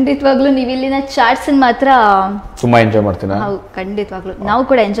 ಖಂಡಿತವಾಗ್ಲೂ ನೀವು ಇಲ್ಲಿನ ಚಾಟ್ಸ್ ಮಾತ್ರ ತುಂಬಾ ಎಂಜಾಯ್ ಮಾಡ್ತೀನಿ. ಹೌದು, ಖಂಡಿತವಾಗ್ಲೂ ನಾವು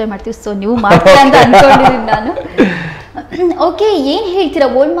ಕೂಡ ಎಂಜಾಯ್ ಮಾಡ್ತೀವಿ. ಸೊ ನೀವು ಮಾಡ್ತೀರಾ ಅಂತ ಅನ್ಕೊಂಡಿದ್ದೀನಿ ನಾನು. ಓಕೆ, ಏನು ಹೇಳ್ತೀರಾ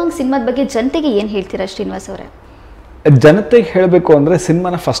ಓಲ್ಡ್ ಮಾಂಕ್ ಸಿನಿಮಾದ ಬಗ್ಗೆ? ಜನತೆಗೆ ಏನು ಹೇಳ್ತೀರಾ ಶ್ರೀನಿವಾಸ್ ಅವರೇ? ಜನತೆಗೆ ಹೇಳಬೇಕು ಅಂದರೆ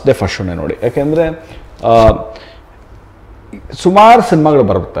ಸಿನಿಮಾನ ಫಸ್ಟ್ ಡೇ ಫಸ್ಟ್ ಶೋನೇ ನೋಡಿ. ಯಾಕೆಂದರೆ ಸುಮಾರು ಸಿನಿಮಾಗಳು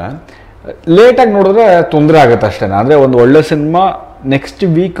ಬರುತ್ತೆ, ಲೇಟಾಗಿ ನೋಡಿದ್ರೆ ತೊಂದರೆ ಆಗುತ್ತೆ ಅಷ್ಟೇ. ಅಂದರೆ ಒಂದು ಒಳ್ಳೆ ಸಿನಿಮಾ ನೆಕ್ಸ್ಟ್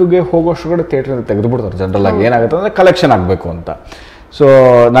ವೀಕ್ಗೆ ಹೋಗೋಷ್ಟು ಥಿಯೇಟ್ರಿಂದ ತೆಗೆದುಬಿಡ್ತಾರೆ ಜನರಲ್ ಆಗಿ. ಏನಾಗುತ್ತೆ ಅಂದರೆ ಕಲೆಕ್ಷನ್ ಆಗಬೇಕು ಅಂತ. ಸೊ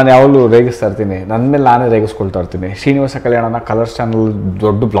ನಾನು ಯಾವಾಗಲೂ ರೇಗಿಸ್ತಾ ಇರ್ತೀನಿ, ನನ್ನ ಮೇಲೆ ನಾನೇ ರೇಗಿಸ್ಕೊಳ್ತಾ ಇರ್ತೀನಿ. ಶ್ರೀನಿವಾಸ ಕಲ್ಯಾಣನ ಕಲರ್ಸ್ ಚಾನಲ್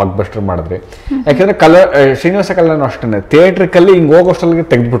ದೊಡ್ಡ ಬ್ಲಾಕ್ ಬಸ್ಟರ್ ಮಾಡಿದ್ರಿ. ಯಾಕೆಂದರೆ ಶ್ರೀನಿವಾಸ ಕಲ್ಯಾಣ ಅಷ್ಟೇ ಥಿಯೇಟ್ರಿಕಲ್ಲಿ ಹಿಂಗೆ ಹೋಗೋಷ್ಟಲ್ಲಿಗೆ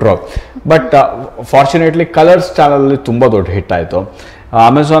ತೆಗೆದುಬಿಟ್ರು. ಬಟ್ ಫಾರ್ಚುನೇಟ್ಲಿ ಕಲರ್ಸ್ ಚಾನಲಲ್ಲಿ ತುಂಬ ದೊಡ್ಡ ಹಿಟ್ ಆಯಿತು.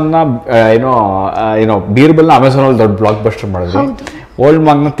 ಅಮೆಝಾನ್ನ ಏನೋ ಬೀರ್ಬಲ್ನ ಅಮೆಝಾನಲ್ಲಿ ದೊಡ್ಡ ಬ್ಲಾಕ್ ಬಸ್ಟರ್ ಮಾಡಿದ್ವಿ. ಓಲ್ಡ್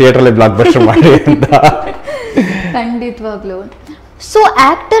ಮಾಂಕ್ನ ಥಿಯೇಟ್ರಲ್ಲಿ ಬ್ಲಾಕ್ ಬಸ್ಟರ್ ಮಾಡಿ ಅಂತ. ಖಂಡಿತವಾಗ್ಲೂ. ಸೊ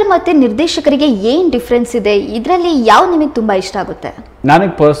ಆಕ್ಟರ್ ಮತ್ತೆ ನಿರ್ದೇಶಕರಿಗೆ ಏನು ಡಿಫ್ರೆನ್ಸ್ ಇದೆ? ಇದರಲ್ಲಿ ಯಾವ ನಿಮಗೆ ತುಂಬ ಇಷ್ಟ ಆಗುತ್ತೆ?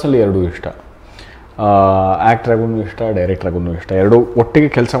 ನನಗೆ ಪರ್ಸನಲಿ ಎರಡೂ ಇಷ್ಟ. ಆ್ಯಕ್ಟರ್ ಆಗೂ ಇಷ್ಟ, ಡೈರೆಕ್ಟರ್ ಆಗೂ ಇಷ್ಟ. ಎರಡೂ ಒಟ್ಟಿಗೆ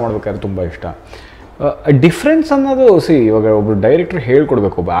ಕೆಲಸ ಮಾಡ್ಬೇಕಾದ್ರೆ ತುಂಬ ಇಷ್ಟ. ಡಿಫ್ರೆನ್ಸ್ ಅನ್ನೋದು ಇವಾಗ ಒಬ್ಬರು ಡೈರೆಕ್ಟರ್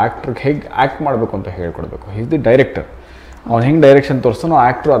ಹೇಳ್ಕೊಡ್ಬೇಕು, ಒಬ್ಬ ಆ್ಯಕ್ಟ್ರಿಗೆ ಹೇಗೆ ಆ್ಯಕ್ಟ್ ಮಾಡಬೇಕು ಅಂತ ಹೇಳ್ಕೊಡ್ಬೇಕು. Is the director. ಅವ್ನು ಹೆಂಗೆ ಡೈರೆಕ್ಷನ್ ತೋರಿಸ್ತಾನೋ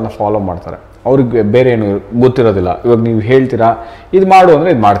ಆ್ಯಕ್ಟ್ರು ಅದನ್ನ ಫಾಲೋ ಮಾಡ್ತಾರೆ. ಅವ್ರಿಗೆ ಬೇರೆ ಏನು ಗೊತ್ತಿರೋದಿಲ್ಲ. ಇವಾಗ ನೀವು ಹೇಳ್ತೀರಾ ಇದು ಮಾಡು ಅಂದರೆ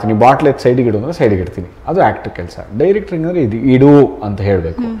ಇದು ಮಾಡ್ತೀನಿ, ಬಾಟ್ಲ್ ಎತ್ತು ಸೈಡಿಗೆ ಇಡು ಅಂದರೆ ಸೈಡಿಗೆ ಇಡ್ತೀನಿ, ಅದು ಆ್ಯಕ್ಟರ್ ಕೆಲಸ. ಡೈರೆಕ್ಟ್ರಿಂಗ್ ಅಂದರೆ ಇದು ಇಡು ಅಂತ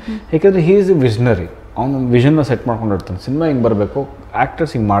ಹೇಳಬೇಕು. ಯಾಕೆಂದರೆ ಹೀ ಈಸ್ ಎ ವಿಷನರಿ. ಅವನೊಂದು ವಿಷನ್ನ ಸೆಟ್ ಮಾಡ್ಕೊಂಡಿರ್ತಾನೆ, ಸಿನಿಮಾ ಹಿಂಗೆ ಬರಬೇಕು,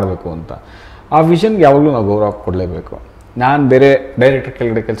 ಆ್ಯಕ್ಟರ್ಸ್ ಹಿಂಗೆ ಮಾಡಬೇಕು ಅಂತ. ಆ ವಿಷನ್ಗೆ ಯಾವಾಗಲೂ ನಾವು ಗೌರವ ಕೊಡಲೇಬೇಕು. ನಾನು ಬೇರೆ ಡೈರೆಕ್ಟರ್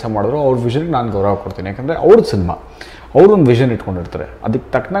ಕೆಳಗಡೆ ಕೆಲಸ ಮಾಡಿದ್ರು ಅವ್ರ ವಿಷನ್ಗೆ ನಾನು ಗೌರವ ಕೊಡ್ತೀನಿ. ಯಾಕಂದರೆ ಅವ್ರದ್ದು ಸಿನಿಮಾ, ಅವ್ರೊಂದು ವಿಷನ್ ಇಟ್ಕೊಂಡಿರ್ತಾರೆ, ಅದಕ್ಕೆ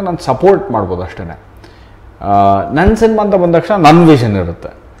ತಕ್ಕನಾಗಿ ನಾನು ಸಪೋರ್ಟ್ ಮಾಡ್ಬೋದು ಅಷ್ಟೇ. ನನ್ನ ಸಿನಿಮಾ ಅಂತ ಬಂದ ತಕ್ಷಣ ನನ್ನ ವಿಷನ್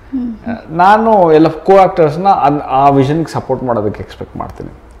ಇರುತ್ತೆ, ನಾನು ಎಲ್ಲ ಕೋ ಆ್ಯಕ್ಟರ್ಸ್ನ ಆ ವಿಷನ್ಗೆ ಸಪೋರ್ಟ್ ಮಾಡೋದಕ್ಕೆ ಎಕ್ಸ್ಪೆಕ್ಟ್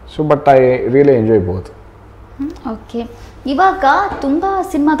ಮಾಡ್ತೀನಿ. So but I really enjoy both. Okay, ಇವಾಗ ತುಂಬ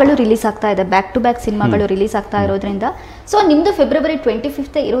ಸಿನಿಮಾಗಳು ರಿಲೀಸ್ ಆಗ್ತಾ ಇದೆ, ಬ್ಯಾಕ್ ಟು ಬ್ಯಾಕ್ ಸಿನಿಮಾಗಳು ರಿಲೀಸ್ ಆಗ್ತಾ ಇರೋದ್ರಿಂದ, ಸೊ ನಿಮ್ಮದು ಫೆಬ್ರವರಿ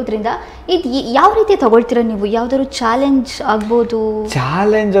 25 ಇರೋದ್ರಿಂದ ಇದು ಯಾವ ರೀತಿ ತಗೊಳ್ತೀರಾ ನೀವು? ಯಾವ್ದಾದ್ರು ಚಾಲೆಂಜ್ ಆಗ್ಬೋದು?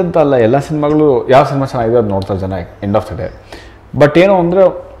 ಚಾಲೆಂಜ್ ಅಂತ ಅಲ್ಲ, ಎಲ್ಲ ಸಿನಿಮಾಗಳು ಯಾವ ಸಿನಿಮಾ ಚೆನ್ನಾಗಿದೆ ಅದು ನೋಡ್ತಾರೆ ಜನ end of the day. But ಏನು ಅಂದರೆ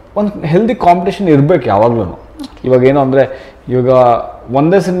ಒಂದು ಹೆಲ್ದಿ ಕಾಂಪಿಟೇಷನ್ ಇರಬೇಕು ಯಾವಾಗ್ಲೂ. ಇವಾಗ ಏನು ಅಂದರೆ ಇವಾಗ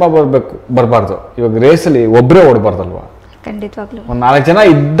ಒಂದೇ ಸಿನಿಮಾ ಬರಬಾರ್ದು. ಇವಾಗ ರೇಸಲ್ಲಿ ಒಬ್ಬರೇ ಓಡಬಾರ್ದಲ್ವಾ? ಖಂಡಿತವಾಗ್ಲೂ ಒಂದು 4 ಜನ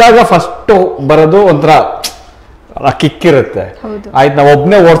ಇದ್ದಾಗ ಫಸ್ಟು ಬರೋದು ಒಂಥರ ಕಿಕ್ ಇರುತ್ತೆ. ಆಯ್ತು, ನಾವು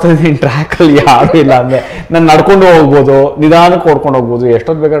ಒಬ್ಬನೇ ಓಡ್ತಾ ಇದ್ದೀನಿ ಟ್ರ್ಯಾಕಲ್ಲಿ ಯಾರು ಇಲ್ಲ ಅಂದರೆ ನಾನು ನಡ್ಕೊಂಡು ಹೋಗ್ಬೋದು, ನಿಧಾನಕ್ಕೆ ಓಡ್ಕೊಂಡು ಹೋಗ್ಬೋದು,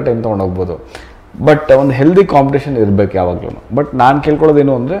 ಎಷ್ಟೊತ್ತು ಬೇಕಾದ್ರೆ ಟೈಮ್ ತೊಗೊಂಡು ಹೋಗ್ಬೋದು. ಬಟ್ ಒಂದು ಹೆಲ್ದಿ ಕಾಂಪಿಟೇಷನ್ ಇರಬೇಕು ಯಾವಾಗಲೂ. ಬಟ್ ನಾನು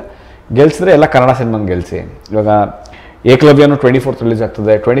ಕೇಳ್ಕೊಳ್ಳೋದೇನು ಅಂದರೆ ಗೆಲ್ಸಿದ್ರೆ ಎಲ್ಲ ಕನ್ನಡ ಸಿನಿಮಾನ ಗೆಲ್ಸಿ. ಇವಾಗ ಏಕಲವ್ಯನೂ 24th ರಿಲೀಸ್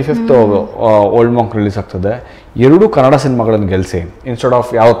ಆಗ್ತದೆ, 25th ಓಲ್ಡ್ ಮಾಂಕ್ ರಿಲೀಸ್ ಆಗ್ತದೆ. ಎರಡೂ ಕನ್ನಡ ಸಿನಿಮಾಗಳನ್ನು ಗೆಲ್ಸಿ. ಇನ್ಸ್ಟೆಡ್ ಆಫ್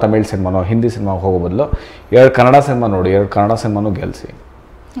ಯಾವ ತಮಿಳ್ ಸಿನಿಮಾನೋ ಹಿಂದಿ ಸಿನಿಮಾಗೆ ಹೋಗೋ ಬದಲು 2 ಕನ್ನಡ ಸಿನಿಮಾ ನೋಡಿ, 2 ಕನ್ನಡ ಸಿನಿಮಾನು ಗೆಲ್ಸಿ.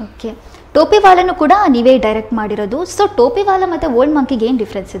 ಓಕೆ, ಟೋಪಿವಾಲನು ಕೂಡ ನೀವೇ ಡೈರೆಕ್ಟ್ ಮಾಡಿರೋದು. ಸೊ ಟೋಪಿವಾಲ ಮತ್ತು ಓಲ್ಡ್ ಮಂಕಿಗೆ ಏನು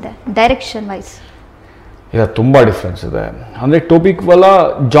ಡಿಫ್ರೆನ್ಸ್ ಇದೆ ಡೈರೆಕ್ಷನ್ ವೈಸ್? ಈಗ ತುಂಬ ಡಿಫ್ರೆನ್ಸ್ ಇದೆ. ಅಂದರೆ ಟೋಪಿವಾಲ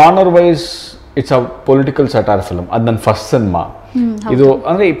genre wise it's a political ಸಟಾರ್ film. ಅದು ನನ್ನ ಫಸ್ಟ್ ಸಿನಿಮಾ. ಇದು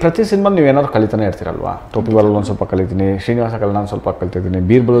ಅಂದರೆ ಪ್ರತಿ ಸಿನಿಮಾ ನೀವು ಏನಾದ್ರು ಕಲಿತಾನೆ ಇರ್ತೀರಲ್ವಾ? ಟೋಪಿವಾಲಲ್ಲಿ ಒಂದು ಸ್ವಲ್ಪ ಕಲಿತೀನಿ, ಶ್ರೀನಿವಾಸ ಕಲ್ ನಾನು ಸ್ವಲ್ಪ ಕಲ್ತಿದ್ದೀನಿ,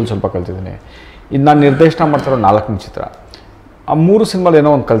 ಬೀರ್ಬಲಲ್ಲಿ ಸ್ವಲ್ಪ ಕಲ್ತಿದ್ದೀನಿ. ಇದು ನಾನು ನಿರ್ದೇಶನ ಮಾಡ್ತಿರೋ 4ನೇ ಚಿತ್ರ. ಆ 3 ಸಿನಿಮಾದ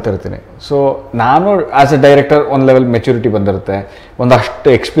ಏನೋ ಒಂದು ಕಲ್ತಿರ್ತೀನಿ. ಸೊ ನಾನು ಆ್ಯಸ್ ಎ ಡೈರೆಕ್ಟರ್ ಒಂದು ಲೆವೆಲ್ ಮೆಚ್ಯೂರಿಟಿ ಬಂದಿರುತ್ತೆ, ಒಂದಷ್ಟು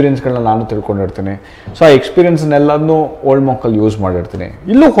ಎಕ್ಸ್ಪೀರಿಯನ್ಸ್ಗಳನ್ನ ನಾನು ತಿಳ್ಕೊಂಡಿರ್ತೀನಿ. ಸೊ ಆ ಎಕ್ಸ್ಪೀರಿಯನ್ಸ್ನೆಲ್ಲನೂ ಓಲ್ಡ್ ಮಾಂಕಲ್ಲಿ ಯೂಸ್ ಮಾಡಿರ್ತೀನಿ.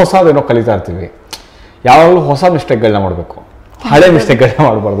 ಇಲ್ಲೂ ಹೊಸದೇನೋ ಕಲಿತಾ ಇರ್ತೀವಿ. ಯಾವಾಗಲೂ ಹೊಸ ಮಿಸ್ಟೇಕ್ಗಳನ್ನ ಮಾಡಬೇಕು, ಹಳೆ ಮಿಸ್ಟೇಕ್ಗಳನ್ನ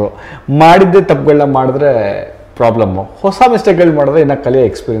ಮಾಡಬಾರ್ದು. ಮಾಡಿದ್ದೇ ತಪ್ಪುಗಳನ್ನ ಮಾಡಿದ್ರೆ ಪ್ರಾಬ್ಲಮ್ಮು. ಹೊಸ ಮಿಸ್ಟೇಕ್ಗಳು ಮಾಡಿದ್ರೆ ಇನ್ನು ಕಲಿಯೋ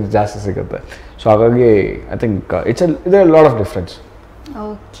ಎಕ್ಸ್ಪೀರಿಯನ್ಸ್ ಜಾಸ್ತಿ ಸಿಗುತ್ತೆ. ಸೊ ಹಾಗಾಗಿ ಐ ಥಿಂಕ್ ಇದೆ lot of difference.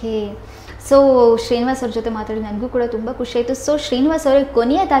 Okay, so Srinivas ಅವ್ರ ಜೊತೆ ಮಾತಾಡಿ ನನಗೂ ಕೂಡ ತುಂಬ ಖುಷಿ ಆಯಿತು. ಸೊ ಶ್ರೀನಿವಾಸ್ ಅವರೇ,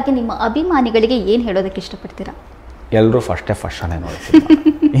 ಕೊನೆಯದಾಗಿ ನಿಮ್ಮ ಅಭಿಮಾನಿಗಳಿಗೆ ಏನು ಹೇಳೋದಕ್ಕೆ ಇಷ್ಟಪಡ್ತೀರಾ? ಎಲ್ಲರೂ ಫಸ್ಟ್ ಶೋನೇ ನೋಡಿ,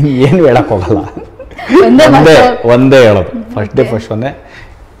 ಇನ್ನು ಏನು ಹೇಳಕ್ಕೆ ಹೋಗಲ್ಲ, ಒಂದೇ ಹೇಳೋದು ಫಸ್ಟ್ ಶೋನೇ.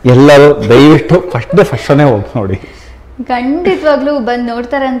 ಎಲ್ಲರೂ ದಯವಿಟ್ಟು ಫಸ್ಟ್ ಶೋನೇ ಹೋಗಿ ನೋಡಿ. ಖಂಡಿತವಾಗ್ಲೂ ಬಂದು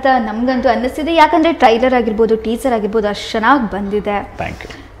ನೋಡ್ತಾರೆ ಅಂತ ನಮಗಂತೂ ಅನ್ನಿಸ್ತಿದೆ. ಯಾಕಂದರೆ ಟ್ರೈಲರ್ ಆಗಿರ್ಬೋದು, ಟೀಸರ್ ಆಗಿರ್ಬೋದು, ಅಷ್ಟು ಚೆನ್ನಾಗಿ ಬಂದಿದೆ. Thank you.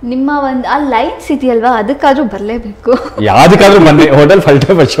 ನಿಮ್ಮ ಒಂದು ಆ ಲೈನ್ಸ್ ಇದೆಯಲ್ವಾ, ಅದಕ್ಕಾದ್ರೂ ಬರಲೇಬೇಕು, ಯಾವುದಕ್ಕಾದ್ರೂ ಬನ್ನಿ, ಹೋಟೆಲ್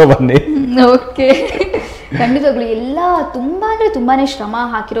ಫಸ್ಟ್ ಶೋ ಬನ್ನಿ. ಓಕೆ, ಖಂಡಿತವಾಗ್ಲೂ ಎಲ್ಲ ತುಂಬ ಅಂದರೆ ತುಂಬಾ ಶ್ರಮ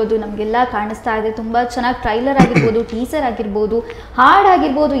ಹಾಕಿರೋದು ನಮಗೆಲ್ಲ ಕಾಣಿಸ್ತಾ ಇದೆ. ತುಂಬ ಚೆನ್ನಾಗಿ ಟ್ರೈಲರ್ ಆಗಿರ್ಬೋದು, ಟೀಸರ್ ಆಗಿರ್ಬೋದು,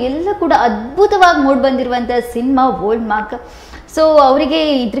 ಹಾಡಾಗಿರ್ಬೋದು, ಎಲ್ಲ ಕೂಡ ಅದ್ಭುತವಾಗಿ ಮೂಡಿ ಬಂದಿರುವಂಥ ಸಿನಿಮಾ ಓಲ್ಡ್ ಮಾರ್ಕ್. ಸೊ ಅವರಿಗೆ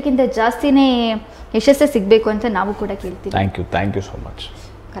ಇದಕ್ಕಿಂತ ಜಾಸ್ತಿನೇ ಯಶಸ್ಸೇ ಸಿಗಬೇಕು ಅಂತ ನಾವು ಕೂಡ ಕೇಳ್ತೀವಿ. Thank you so much.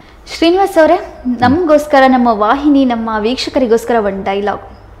 Srinivas ಅವರೇ, ನಮಗೋಸ್ಕರ, ನಮ್ಮ ವಾಹಿನಿ, ನಮ್ಮ ವೀಕ್ಷಕರಿಗೋಸ್ಕರ ಒಂದು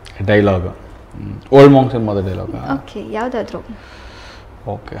ಡೈಲಾಗ್ ಓಲ್ಡ್ ಮಾಂಕ್ ಸಿನಿಮಾದ ಡೈಲಾಗ್. ಓಕೆ, ಯಾವುದಾದ್ರು?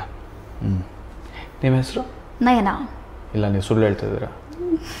 ಓಕೆ, ನಿಮ್ಮ ಹೆಸರು? ನಯನ. ಇಲ್ಲ, ನೀವು ಸುಳ್ಳು ಹೇಳ್ತಾ ಇದ್ದೀರಾ.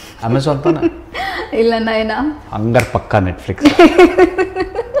 ಅಮೆಝಾನ್ ತಾನೆ? ಇಲ್ಲ, ನಯನ. ಹಂಗಾರೆ ಪಕ್ಕಾ ನೆಟ್ಫ್ಲಿಕ್ಸ್.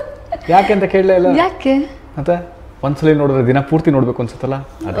 ಯಾಕೆ ಅಂತ ಕೇಳಲೇ ಇಲ್ಲ. ಯಾಕೆ? ಮತ್ತೆ ಒಂದ್ಸಲಿ ನೋಡಿದ್ರೆ ದಿನ ಪೂರ್ತಿ ನೋಡ್ಬೇಕು ಅನ್ಸುತ್ತಲ್ಲ.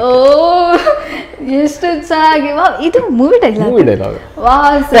 ಓ, ಎಷ್ಟು ಚೆನ್ನಾಗಿ. ಇದು ಮೂವಿ ಡೈಲಾಗ್.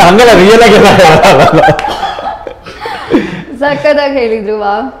 ಹಂಗೆಲ್ಲ ರಿಯಲ್ ಆಗಿ ಸಕ್ಕದಾಗಿ ಹೇಳಿದ್ರು.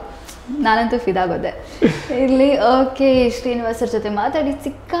 ನಾನಂತೂ ಫಿದಾಗೋದೆ ಇಲ್ಲಿ. ಓಕೆ, ಶ್ರೀನಿವಾಸರ ಜೊತೆ ಮಾತಾಡಿ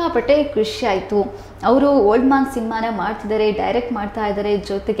ಸಿಕ್ಕಾಪಟ್ಟೆ ಖುಷಿ ಆಯಿತು. ಅವರು ಓಲ್ಡ್ ಮಾಂಕ್ ಸಿನಿಮಾನ ಮಾಡ್ತಿದ್ದಾರೆ, ಡೈರೆಕ್ಟ್ ಮಾಡ್ತಾ ಇದ್ದಾರೆ,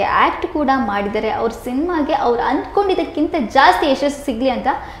 ಜೊತೆಗೆ ಆ್ಯಕ್ಟ್ ಕೂಡ ಮಾಡಿದ್ದಾರೆ. ಅವ್ರ ಸಿನಿಮಾಗೆ ಅವ್ರು ಅಂದ್ಕೊಂಡಿದ್ದಕ್ಕಿಂತ ಜಾಸ್ತಿ ಯಶಸ್ಸು ಸಿಗಲಿ ಅಂತ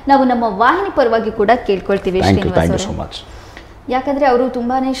ನಾವು ನಮ್ಮ ವಾಹಿನಿ ಪರವಾಗಿ ಕೂಡ ಕೇಳ್ಕೊಳ್ತೀವಿ ಶ್ರೀನಿವಾಸ್. ಯಾಕಂದರೆ ಅವರು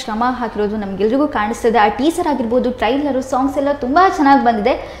ತುಂಬಾ ಶ್ರಮ ಹಾಕಿರೋದು ನಮಗೆಲ್ರಿಗೂ ಕಾಣಿಸ್ತದೆ. ಆ ಟೀಸರ್ ಆಗಿರ್ಬೋದು, ಟ್ರೈಲರು, ಸಾಂಗ್ಸ್ ಎಲ್ಲ ತುಂಬ ಚೆನ್ನಾಗಿ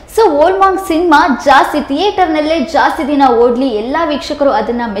ಬಂದಿದೆ. ಸೊ ಓಲ್ಡ್ ಮಾಂಕ್ ಸಿನಿಮಾ ಜಾಸ್ತಿ ಥಿಯೇಟರ್ನಲ್ಲೇ ಜಾಸ್ತಿ ದಿನ ಓಡಲಿ, ಎಲ್ಲ ವೀಕ್ಷಕರು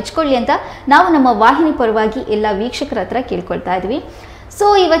ಅದನ್ನು ಮೆಚ್ಕೊಳ್ಳಿ ಅಂತ ನಾವು ನಮ್ಮ ವಾಹಿನಿ ಪರವಾಗಿ ಎಲ್ಲ ವೀಕ್ಷಕರ ಹತ್ರ ಕೇಳ್ಕೊಳ್ತಾ ಇದ್ವಿ. ಸೊ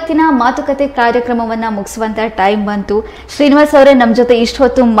ಇವತ್ತಿನ ಮಾತುಕತೆ ಕಾರ್ಯಕ್ರಮವನ್ನು ಮುಗಿಸುವಂಥ ಟೈಮ್ ಬಂತು. ಶ್ರೀನಿವಾಸ್ ಅವರೇ, ನಮ್ಮ ಜೊತೆ ಇಷ್ಟು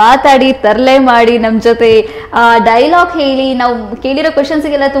ಹೊತ್ತು ಮಾತಾಡಿ, ತರಲೆ ಮಾಡಿ, ನಮ್ಮ ಜೊತೆ ಡೈಲಾಗ್ ಹೇಳಿ, ನಾವು ಕೇಳಿರೋ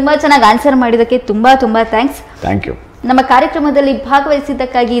ಕ್ವಶನ್ಸ್ಗೆಲ್ಲ ತುಂಬ ಚೆನ್ನಾಗಿ ಆನ್ಸರ್ ಮಾಡಿದ್ದಕ್ಕೆ ತುಂಬ ಥ್ಯಾಂಕ್ಸ್. Thank you. ನಮ್ಮ ಕಾರ್ಯಕ್ರಮದಲ್ಲಿ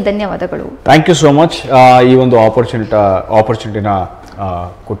ಭಾಗವಹಿಸಿದ್ದಕ್ಕಾಗಿ ಧನ್ಯವಾದಗಳು. Thank you so much. ಈ ಒಂದು ಆಪರ್ಚುನಿಟಿನ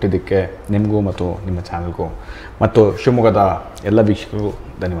ಕೊಟ್ಟಿದ್ದಕ್ಕೆ ನಿಮಗೂ ಮತ್ತು ನಿಮ್ಮ ಚಾನಲ್ಗೂ ಮತ್ತು ಶಿವಮೊಗ್ಗದ ಎಲ್ಲ ವೀಕ್ಷಕರಿಗೂ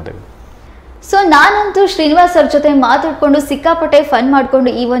ಧನ್ಯವಾದಗಳು. ಸೊ ನಾನಂತೂ ಶ್ರೀನಿವಾಸ್ ಅವ್ರ ಜೊತೆ ಮಾತಾಡ್ಕೊಂಡು ಸಿಕ್ಕಾಪಟ್ಟೆ ಫನ್ ಮಾಡ್ಕೊಂಡು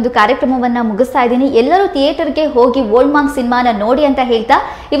ಈ ಒಂದು ಕಾರ್ಯಕ್ರಮವನ್ನ ಮುಗಿಸ್ತಾ ಇದ್ದೀನಿ. ಎಲ್ಲರೂ ಥಿಯೇಟರ್ಗೆ ಹೋಗಿ ಓಲ್ಡ್ ಮಾಂಕ್ ಸಿನಿಮಾನ ನೋಡಿ ಅಂತ ಹೇಳ್ತಾ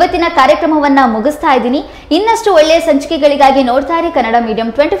ಇವತ್ತಿನ ಕಾರ್ಯಕ್ರಮವನ್ನ ಮುಗಿಸ್ತಾ ಇದ್ದೀನಿ. ಇನ್ನಷ್ಟು ಒಳ್ಳೆಯ ಸಂಚಿಕೆಗಳಿಗಾಗಿ ನೋಡ್ತಾ ಇರಿ ಕನ್ನಡ ಮೀಡಿಯಂ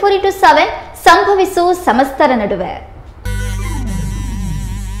 24x7 ಸಂಭವಿಸು ಸಮಸ್ತರ ನಡುವೆ.